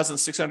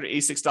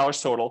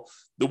 $15,686 total.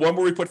 The one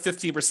where we put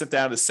 15%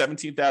 down is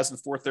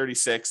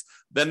 $17,436.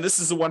 Then this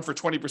is the one for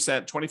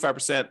 20%,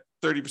 25%,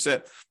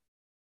 30%,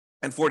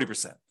 and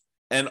 40%.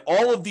 And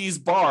all of these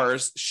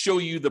bars show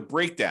you the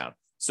breakdown.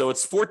 So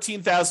it's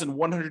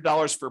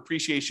 $14,100 for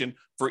appreciation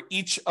for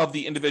each of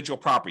the individual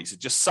properties. It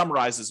just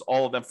summarizes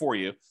all of them for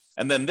you.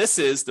 And then this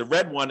is, the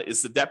red one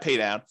is the debt pay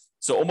down.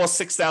 So almost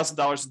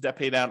 $6,000 in debt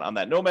pay down on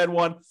that Nomad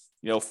one,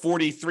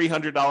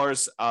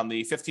 $4,300 on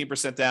the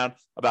 15% down,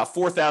 about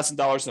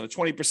 $4,000 on the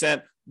 20%,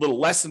 a little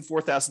less than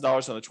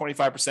 $4,000 on the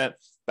 25%,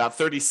 about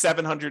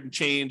 $3,700 and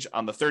change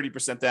on the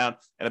 30% down,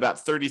 and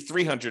about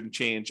 $3,300 and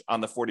change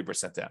on the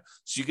 40% down.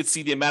 So you can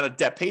see the amount of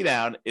debt pay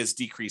down is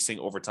decreasing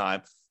over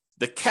time.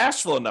 The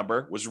cash flow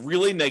number was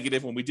really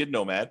negative when we did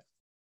Nomad,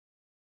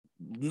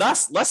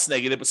 not less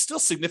negative, but still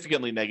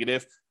significantly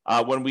negative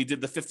when we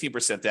did the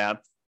 15% down.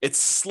 It's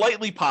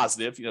slightly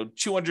positive,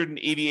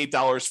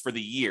 $288 for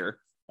the year,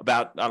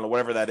 about, I don't know,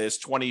 whatever that is,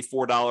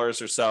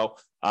 $24 or so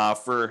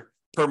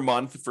per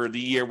month for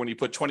the year when you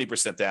put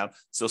 20% down.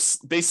 So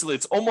basically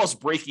it's almost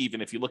break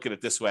even if you look at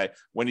it this way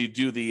when you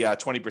do the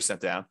 20%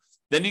 down.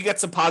 Then you get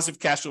some positive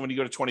cash flow when you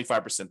go to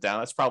 25% down.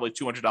 That's probably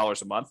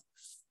 $200 a month.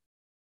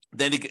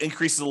 Then it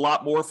increases a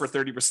lot more for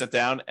 30%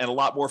 down and a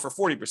lot more for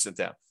 40%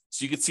 down.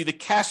 So you can see the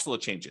cash flow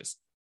changes.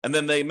 And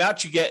then the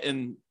amount you get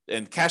in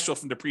cash flow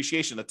from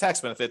depreciation, the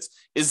tax benefits,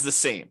 is the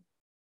same.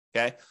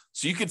 Okay.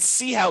 So you can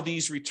see how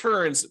these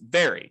returns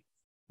vary.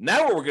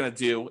 Now what we're going to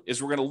do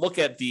is we're going to look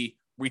at the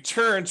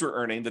returns we're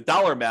earning, the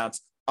dollar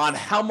amounts, on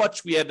how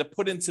much we had to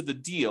put into the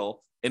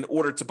deal in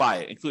order to buy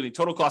it, including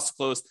total cost to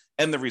close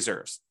and the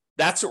reserves.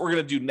 That's what we're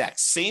going to do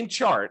next. Same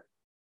chart,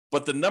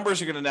 but the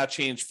numbers are going to now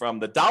change from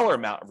the dollar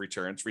amount of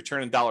returns,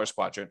 return in dollars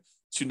quadrant,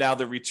 to now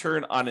the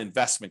return on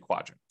investment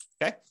quadrant.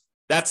 Okay.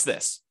 That's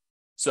this.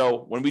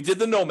 So when we did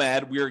the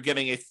Nomad, we were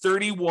getting a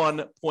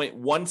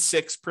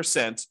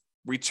 31.16%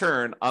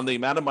 return on the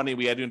amount of money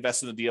we had to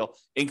invest in the deal,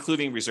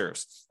 including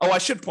reserves. Oh, I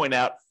should point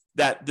out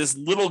that this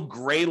little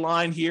gray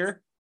line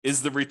here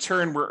is the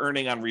return we're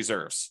earning on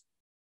reserves.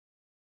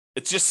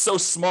 It's just so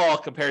small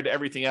compared to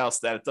everything else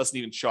that it doesn't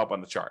even show up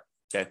on the chart.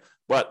 Okay.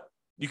 But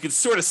you can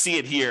sort of see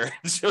it here.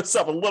 It shows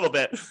up a little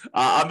bit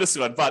on this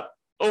one, but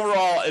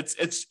overall,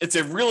 it's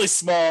a really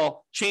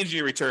small change in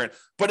your return,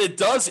 but it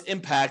does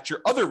impact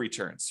your other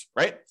returns,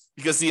 right?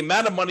 Because the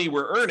amount of money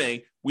we're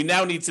earning, we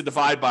now need to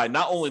divide by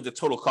not only the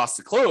total cost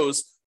to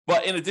close,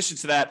 But in addition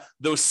to that,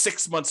 those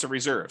 6 months of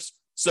reserves.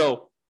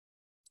 So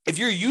if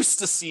you're used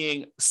to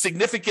seeing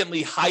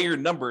significantly higher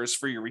numbers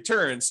for your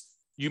returns,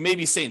 you may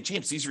be saying,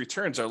 James, these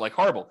returns are like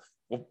horrible.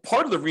 Well,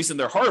 part of the reason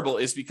they're horrible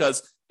is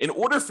because in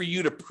order for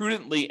you to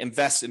prudently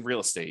invest in real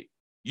estate,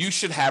 you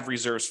should have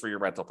reserves for your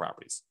rental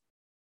properties.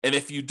 And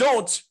if you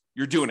don't,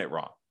 you're doing it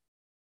wrong.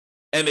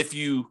 And if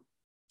you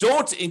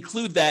don't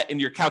include that in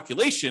your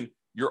calculation,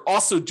 you're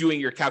also doing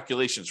your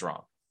calculations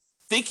wrong.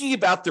 Thinking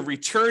about the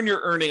return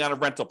you're earning on a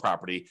rental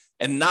property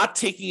and not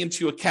taking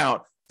into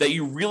account that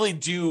you really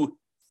do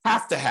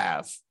have to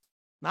have,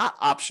 not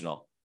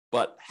optional,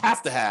 but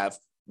have to have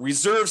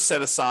reserves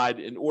set aside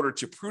in order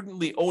to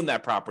prudently own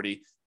that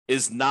property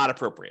is not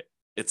appropriate.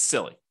 It's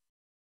silly.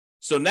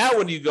 So now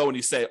when you go and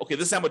you say, okay,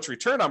 this is how much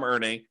return I'm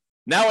earning,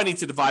 now I need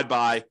to divide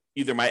by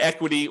either my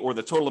equity or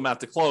the total amount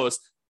to close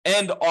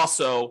and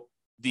also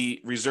the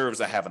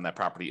reserves I have on that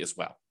property as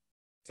well.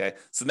 Okay,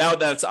 so now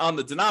that it's on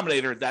the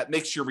denominator, that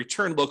makes your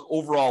return look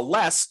overall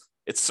less.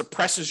 It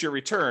suppresses your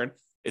return.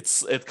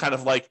 It kind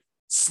of like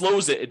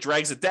slows it. It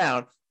drags it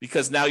down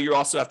because now you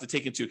also have to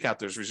take into account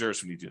those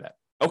reserves when you do that.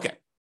 Okay,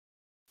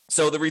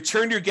 so the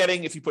return you're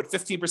getting if you put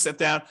 15%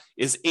 down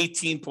is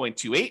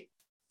 18.28.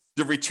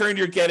 The return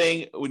you're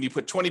getting when you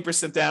put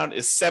 20% down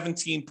is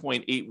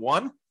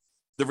 17.81.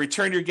 The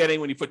return you're getting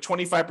when you put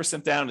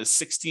 25% down is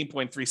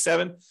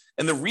 16.37.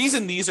 And the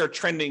reason these are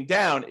trending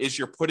down is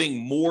you're putting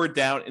more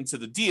down into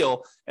the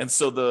deal. And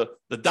so the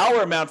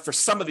dollar amount for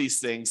some of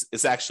these things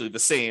is actually the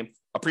same,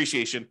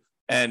 appreciation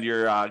and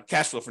your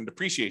cash flow from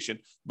depreciation.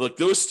 But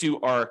those two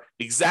are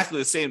exactly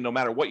the same no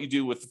matter what you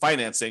do with the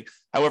financing.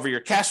 However, your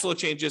cash flow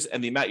changes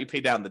and the amount you pay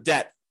down the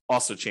debt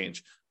also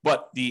change.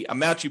 But the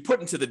amount you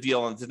put into the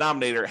deal on the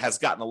denominator has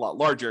gotten a lot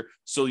larger.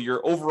 So your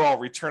overall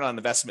return on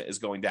investment is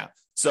going down.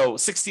 So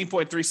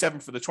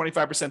 16.37 for the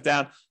 25%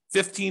 down,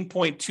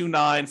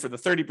 15.29 for the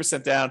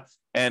 30% down,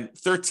 and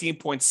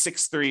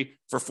 13.63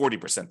 for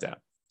 40% down.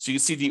 So you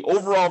see the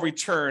overall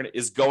return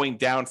is going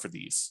down for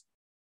these.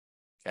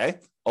 Okay.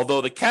 Although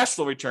the cash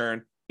flow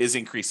return is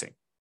increasing.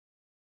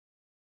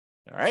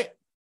 All right.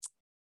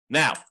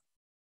 Now,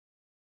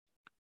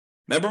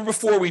 remember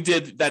before we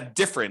did that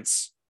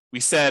difference, we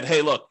said,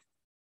 hey, look,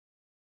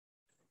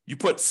 you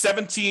put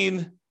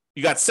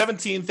you got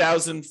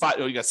 $1,750,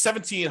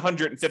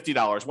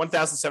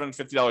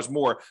 $1,750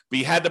 more, but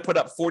you had to put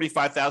up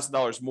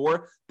 $45,000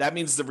 more. That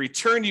means the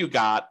return you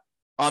got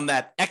on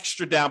that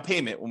extra down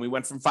payment when we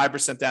went from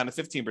 5% down to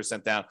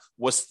 15% down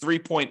was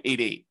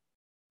 3.88.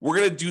 We're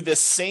going to do this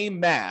same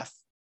math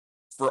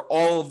for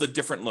all of the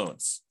different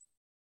loans.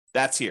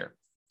 That's here.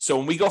 So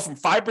when we go from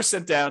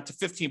 5% down to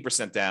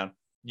 15% down,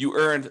 you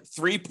earned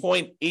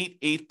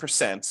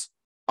 3.88%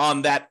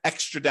 on that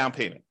extra down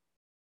payment.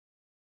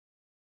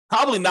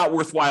 Probably not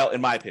worthwhile,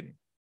 in my opinion.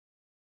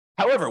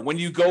 However, when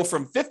you go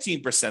from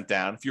 15%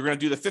 down, if you're going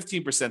to do the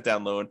 15%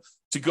 down loan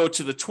to go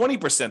to the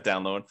 20%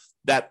 down loan,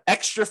 that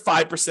extra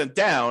 5%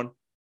 down,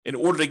 in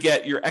order to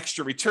get your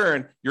extra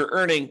return, you're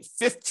earning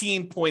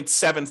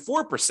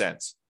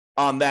 15.74%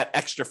 on that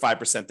extra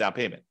 5% down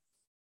payment.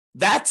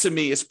 That to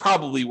me is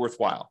probably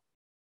worthwhile.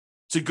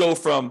 To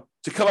come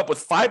up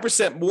with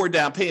 5% more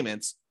down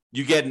payments,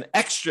 you get an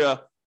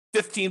extra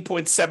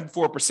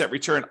 15.74%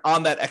 return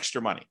on that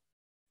extra money.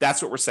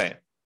 That's what we're saying.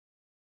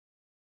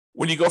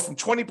 When you go from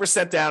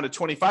 20% down to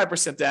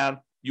 25% down,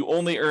 you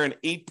only earn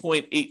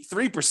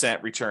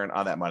 8.83% return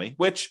on that money,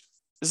 which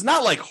is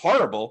not like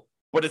horrible,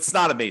 but it's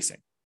not amazing,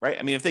 right?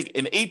 I mean, I think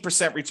an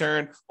 8%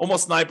 return,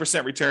 almost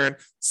 9% return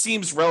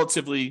seems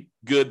relatively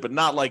good, but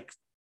not like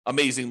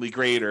amazingly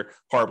great or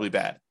horribly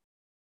bad.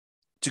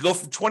 To go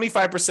from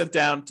 25%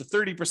 down to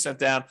 30%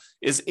 down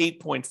is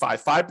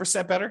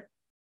 8.55% better.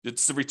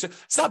 It's the return.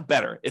 It's not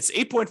better. It's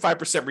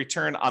 8.5%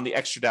 return on the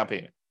extra down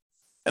payment.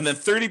 And then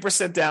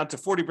 30% down to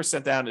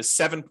 40% down is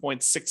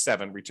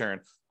 7.67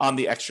 return on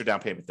the extra down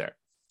payment there.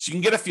 So you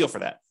can get a feel for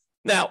that.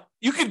 Now,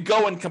 you could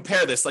go and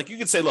compare this. Like you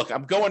could say, look,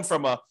 I'm going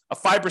from a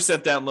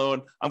 5% down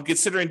loan. I'm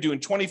considering doing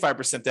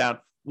 25% down.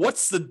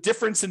 What's the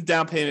difference in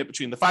down payment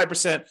between the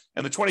 5%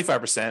 and the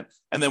 25%?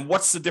 And then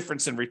what's the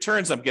difference in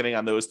returns I'm getting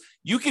on those?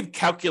 You could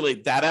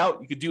calculate that out.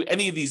 You could do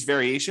any of these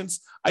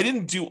variations. I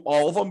didn't do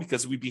all of them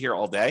because we'd be here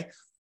all day,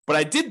 but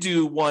I did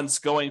do ones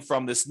going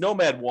from this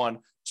Nomad one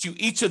to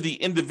each of the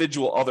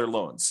individual other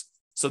loans.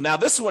 So now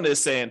this one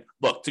is saying,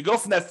 look, to go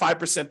from that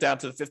 5% down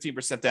to the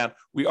 15% down,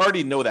 we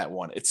already know that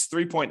one. It's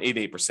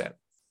 3.88%.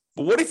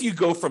 But what if you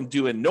go from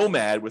doing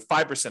Nomad with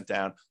 5%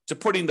 down to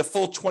putting the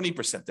full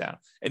 20% down?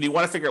 And you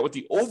want to figure out what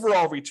the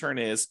overall return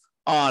is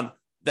on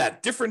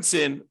that difference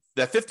in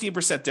that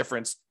 15%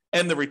 difference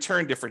and the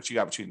return difference you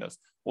got between those.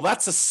 Well,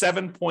 that's a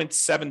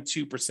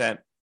 7.72%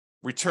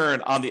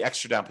 return on the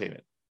extra down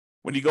payment.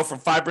 When you go from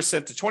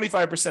 5% to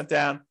 25%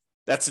 down,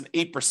 that's an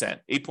 8%,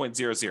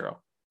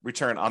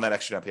 return on that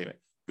extra down payment.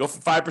 Go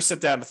from 5%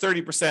 down to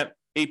 30%,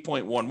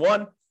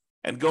 8.11,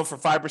 and go from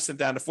 5%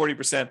 down to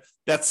 40%,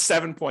 that's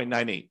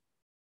 7.98.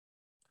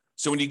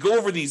 So when you go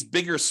over these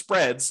bigger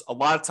spreads, a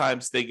lot of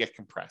times they get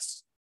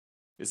compressed,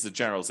 is the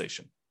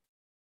generalization.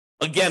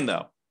 Again,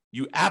 though,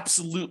 you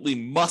absolutely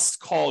must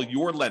call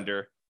your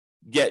lender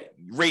get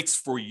rates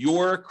for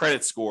your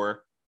credit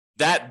score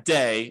that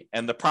day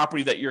and the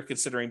property that you're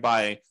considering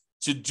buying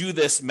to do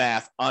this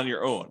math on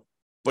your own.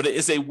 But it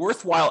is a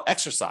worthwhile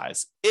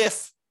exercise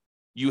if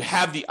you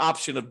have the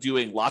option of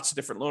doing lots of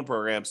different loan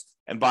programs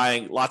and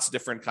buying lots of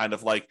different kind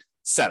of like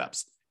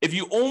setups. If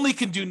you only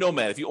can do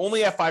Nomad, if you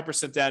only have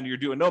 5% down, you're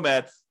doing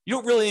Nomad, you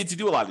don't really need to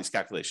do a lot of these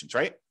calculations,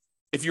 right?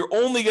 If you're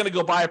only going to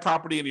go buy a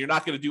property and you're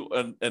not going to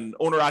do an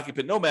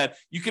owner-occupant Nomad,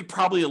 you could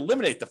probably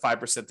eliminate the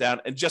 5%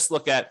 down and just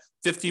look at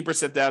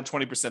 15% down,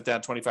 20%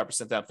 down,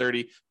 25% down,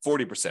 30,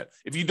 40%.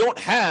 If you don't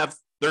have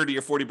 30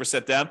 or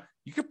 40% down,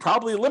 you could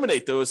probably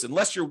eliminate those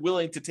unless you're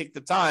willing to take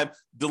the time,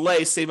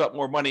 delay, save up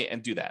more money,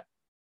 and do that,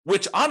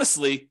 which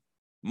honestly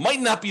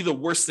might not be the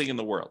worst thing in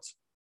the world.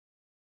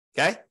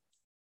 Okay?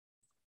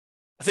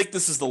 I think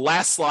this is the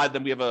last slide,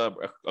 then we have a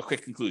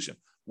quick conclusion.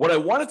 What I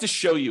wanted to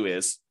show you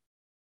is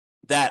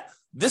that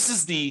this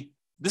is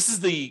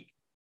the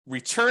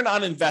return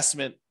on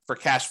investment for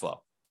cash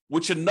flow,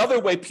 which another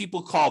way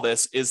people call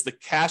this is the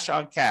cash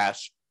on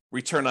cash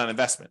return on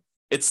investment.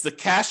 It's the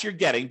cash you're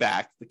getting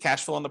back, the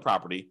cash flow on the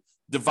property,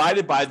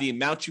 divided by the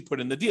amount you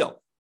put in the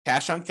deal.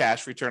 Cash on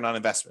cash return on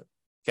investment.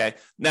 Okay.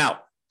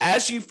 Now,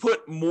 as you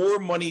put more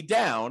money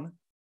down,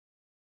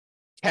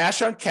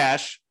 cash on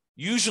cash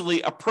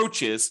usually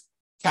approaches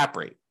cap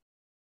rate.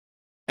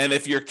 And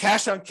if your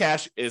cash on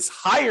cash is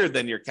higher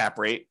than your cap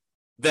rate,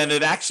 then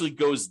it actually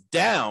goes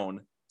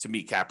down to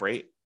meet cap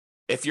rate.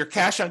 If your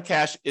cash on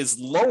cash is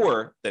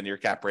lower than your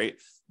cap rate,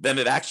 then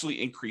it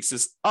actually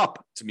increases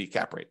up to meet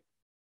cap rate.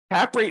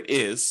 Cap rate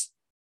is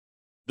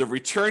the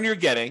return you're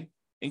getting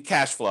in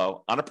cash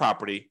flow on a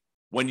property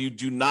when you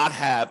do not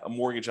have a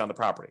mortgage on the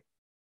property.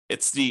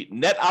 It's the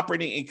net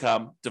operating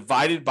income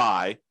divided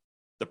by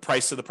the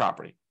price of the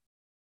property.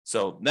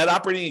 So net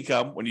operating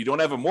income, when you don't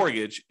have a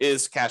mortgage,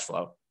 is cash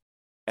flow.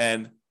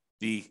 And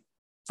the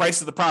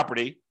price of the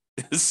property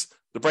is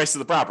the price of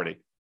the property.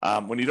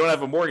 When you don't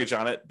have a mortgage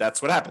on it,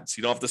 that's what happens.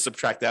 You don't have to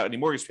subtract out any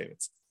mortgage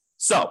payments.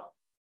 So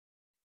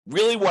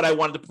really what I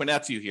wanted to point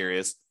out to you here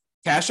is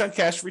cash on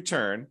cash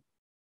return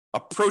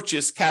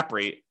approaches cap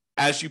rate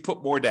as you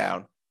put more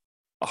down.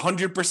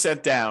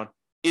 100% down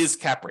is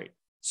cap rate.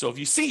 So if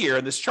you see here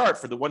in this chart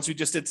for the ones we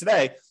just did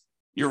today,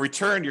 your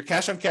return, your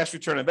cash on cash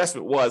return on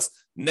investment was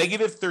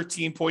negative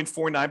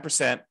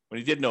 13.49% when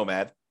you did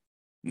Nomad,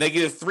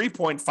 negative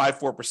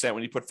 3.54%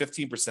 when you put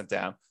 15%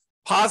 down,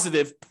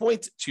 positive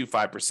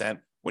 0.25%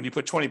 when you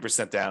put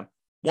 20% down,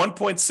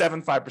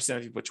 1.75%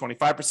 if you put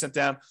 25%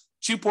 down,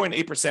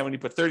 2.8% when you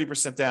put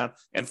 30% down,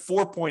 and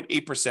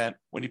 4.8%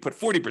 when you put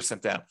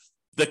 40% down.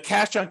 The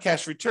cash on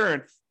cash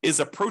return is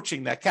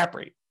approaching that cap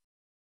rate.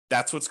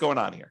 That's what's going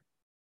on here.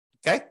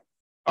 Okay?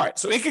 All right.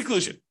 So in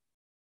conclusion,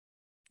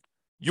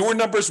 your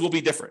numbers will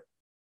be different.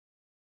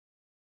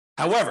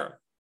 However,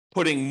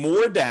 putting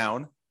more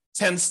down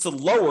tends to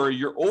lower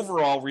your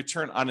overall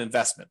return on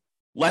investment.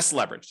 Less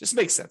leverage. This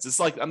makes sense. It's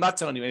like, I'm not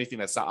telling you anything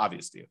that's not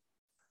obvious to you.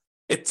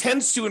 It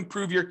tends to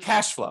improve your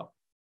cash flow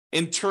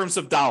in terms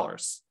of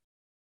dollars.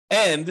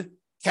 And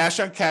cash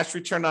on cash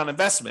return on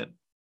investment,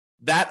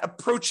 that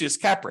approaches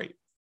cap rate.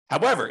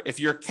 However, if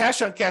your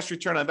cash on cash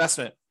return on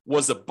investment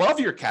was above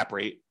your cap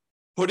rate,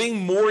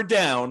 putting more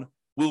down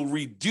will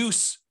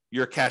reduce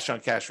your cash on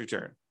cash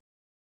return.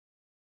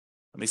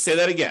 Let me say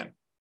that again.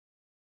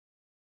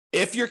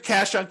 If your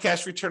cash on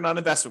cash return on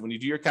investment, when you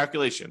do your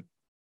calculation,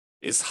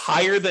 is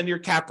higher than your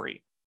cap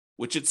rate,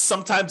 which it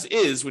sometimes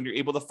is when you're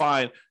able to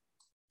find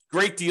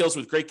great deals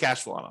with great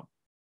cash flow on them.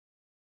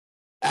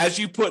 As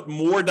you put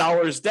more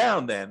dollars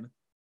down, then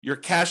your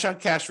cash on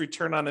cash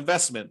return on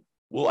investment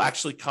will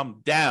actually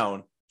come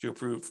down to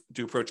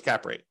approach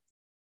cap rate.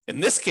 In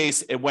this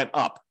case, it went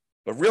up,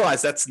 but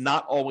realize that's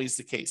not always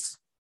the case.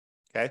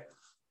 Okay.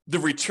 The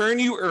return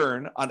you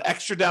earn on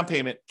extra down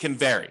payment can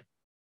vary.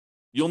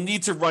 You'll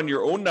need to run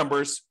your own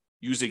numbers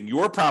using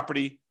your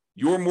property,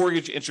 your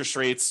mortgage interest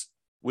rates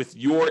with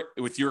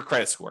your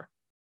credit score.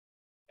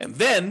 And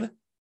then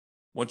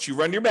once you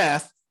run your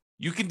math,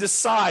 you can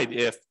decide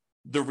if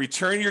the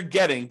return you're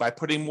getting by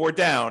putting more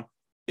down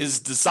is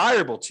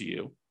desirable to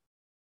you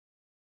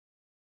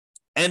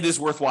and is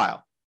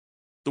worthwhile.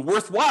 The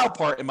worthwhile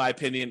part, in my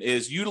opinion,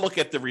 is you look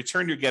at the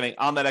return you're getting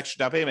on that extra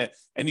down payment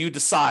and you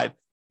decide,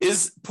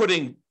 is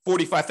putting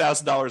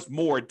 $45,000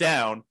 more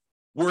down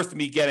worth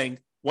me getting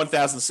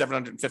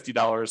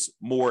 $1,750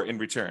 more in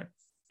return?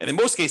 And in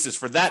most cases,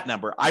 for that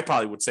number, I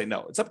probably would say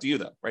no. It's up to you,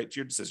 though, right? It's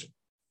your decision.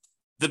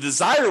 The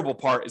desirable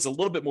part is a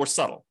little bit more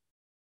subtle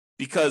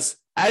because,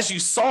 as you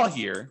saw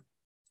here,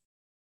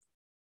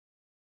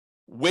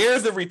 where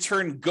the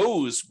return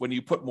goes when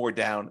you put more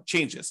down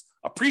changes.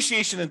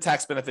 Appreciation and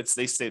tax benefits,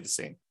 they stay the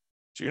same.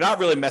 So you're not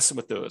really messing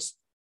with those.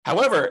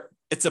 However,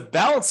 it's a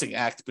balancing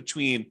act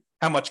between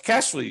how much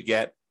cash flow you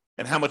get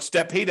and how much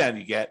debt pay down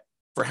you get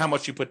for how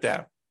much you put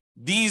down.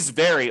 These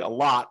vary a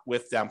lot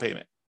with down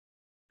payment.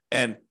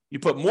 And you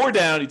put more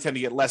down, you tend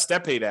to get less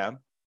debt pay down,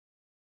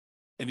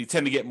 and you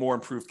tend to get more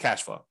improved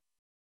cash flow.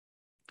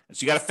 And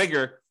so you got to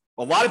figure,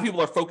 a lot of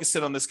people are focused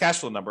in on this cash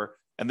flow number,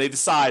 and they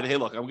decide, hey,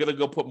 look, I'm going to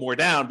go put more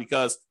down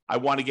because I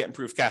want to get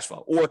improved cash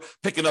flow, or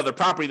pick another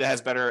property that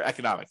has better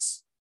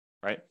economics,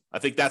 right? I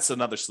think that's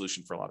another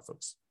solution for a lot of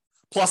folks.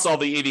 Plus all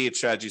the 88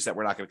 strategies that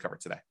we're not going to cover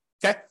today.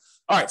 Okay.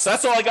 All right. So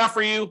that's all I got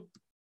for you.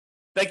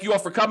 Thank you all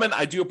for coming.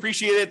 I do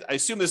appreciate it. I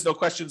assume there's no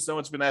questions. No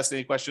one's been asking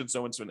any questions.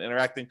 No one's been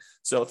interacting.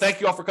 So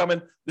thank you all for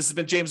coming. This has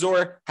been James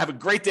Orr. Have a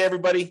great day,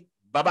 everybody.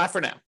 Bye-bye for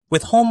now.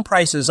 With home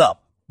prices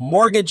up,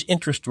 mortgage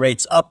interest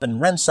rates up,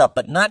 and rents up,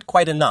 but not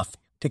quite enough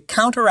to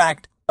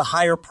counteract the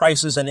higher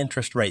prices and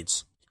interest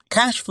rates,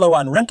 cash flow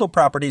on rental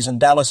properties in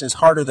Dallas is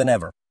harder than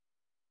ever.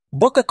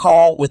 Book a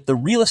call with the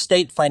Real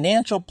Estate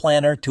Financial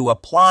Planner to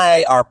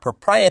apply our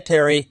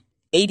proprietary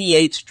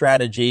 88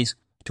 strategies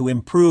to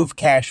improve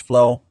cash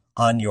flow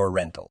on your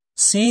rental.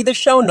 See the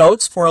show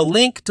notes for a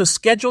link to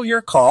schedule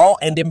your call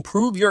and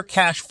improve your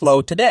cash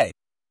flow today.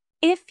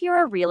 If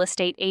you're a real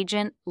estate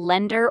agent,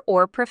 lender,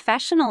 or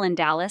professional in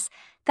Dallas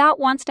that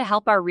wants to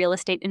help our real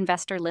estate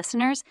investor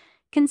listeners,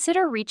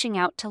 consider reaching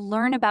out to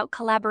learn about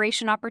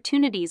collaboration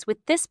opportunities with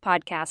this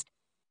podcast.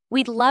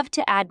 We'd love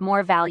to add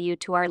more value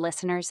to our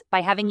listeners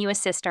by having you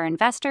assist our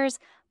investors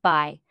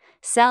buy,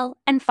 sell,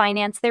 and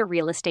finance their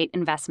real estate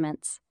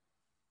investments.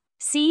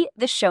 See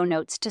the show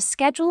notes to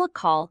schedule a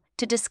call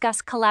to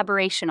discuss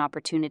collaboration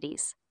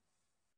opportunities.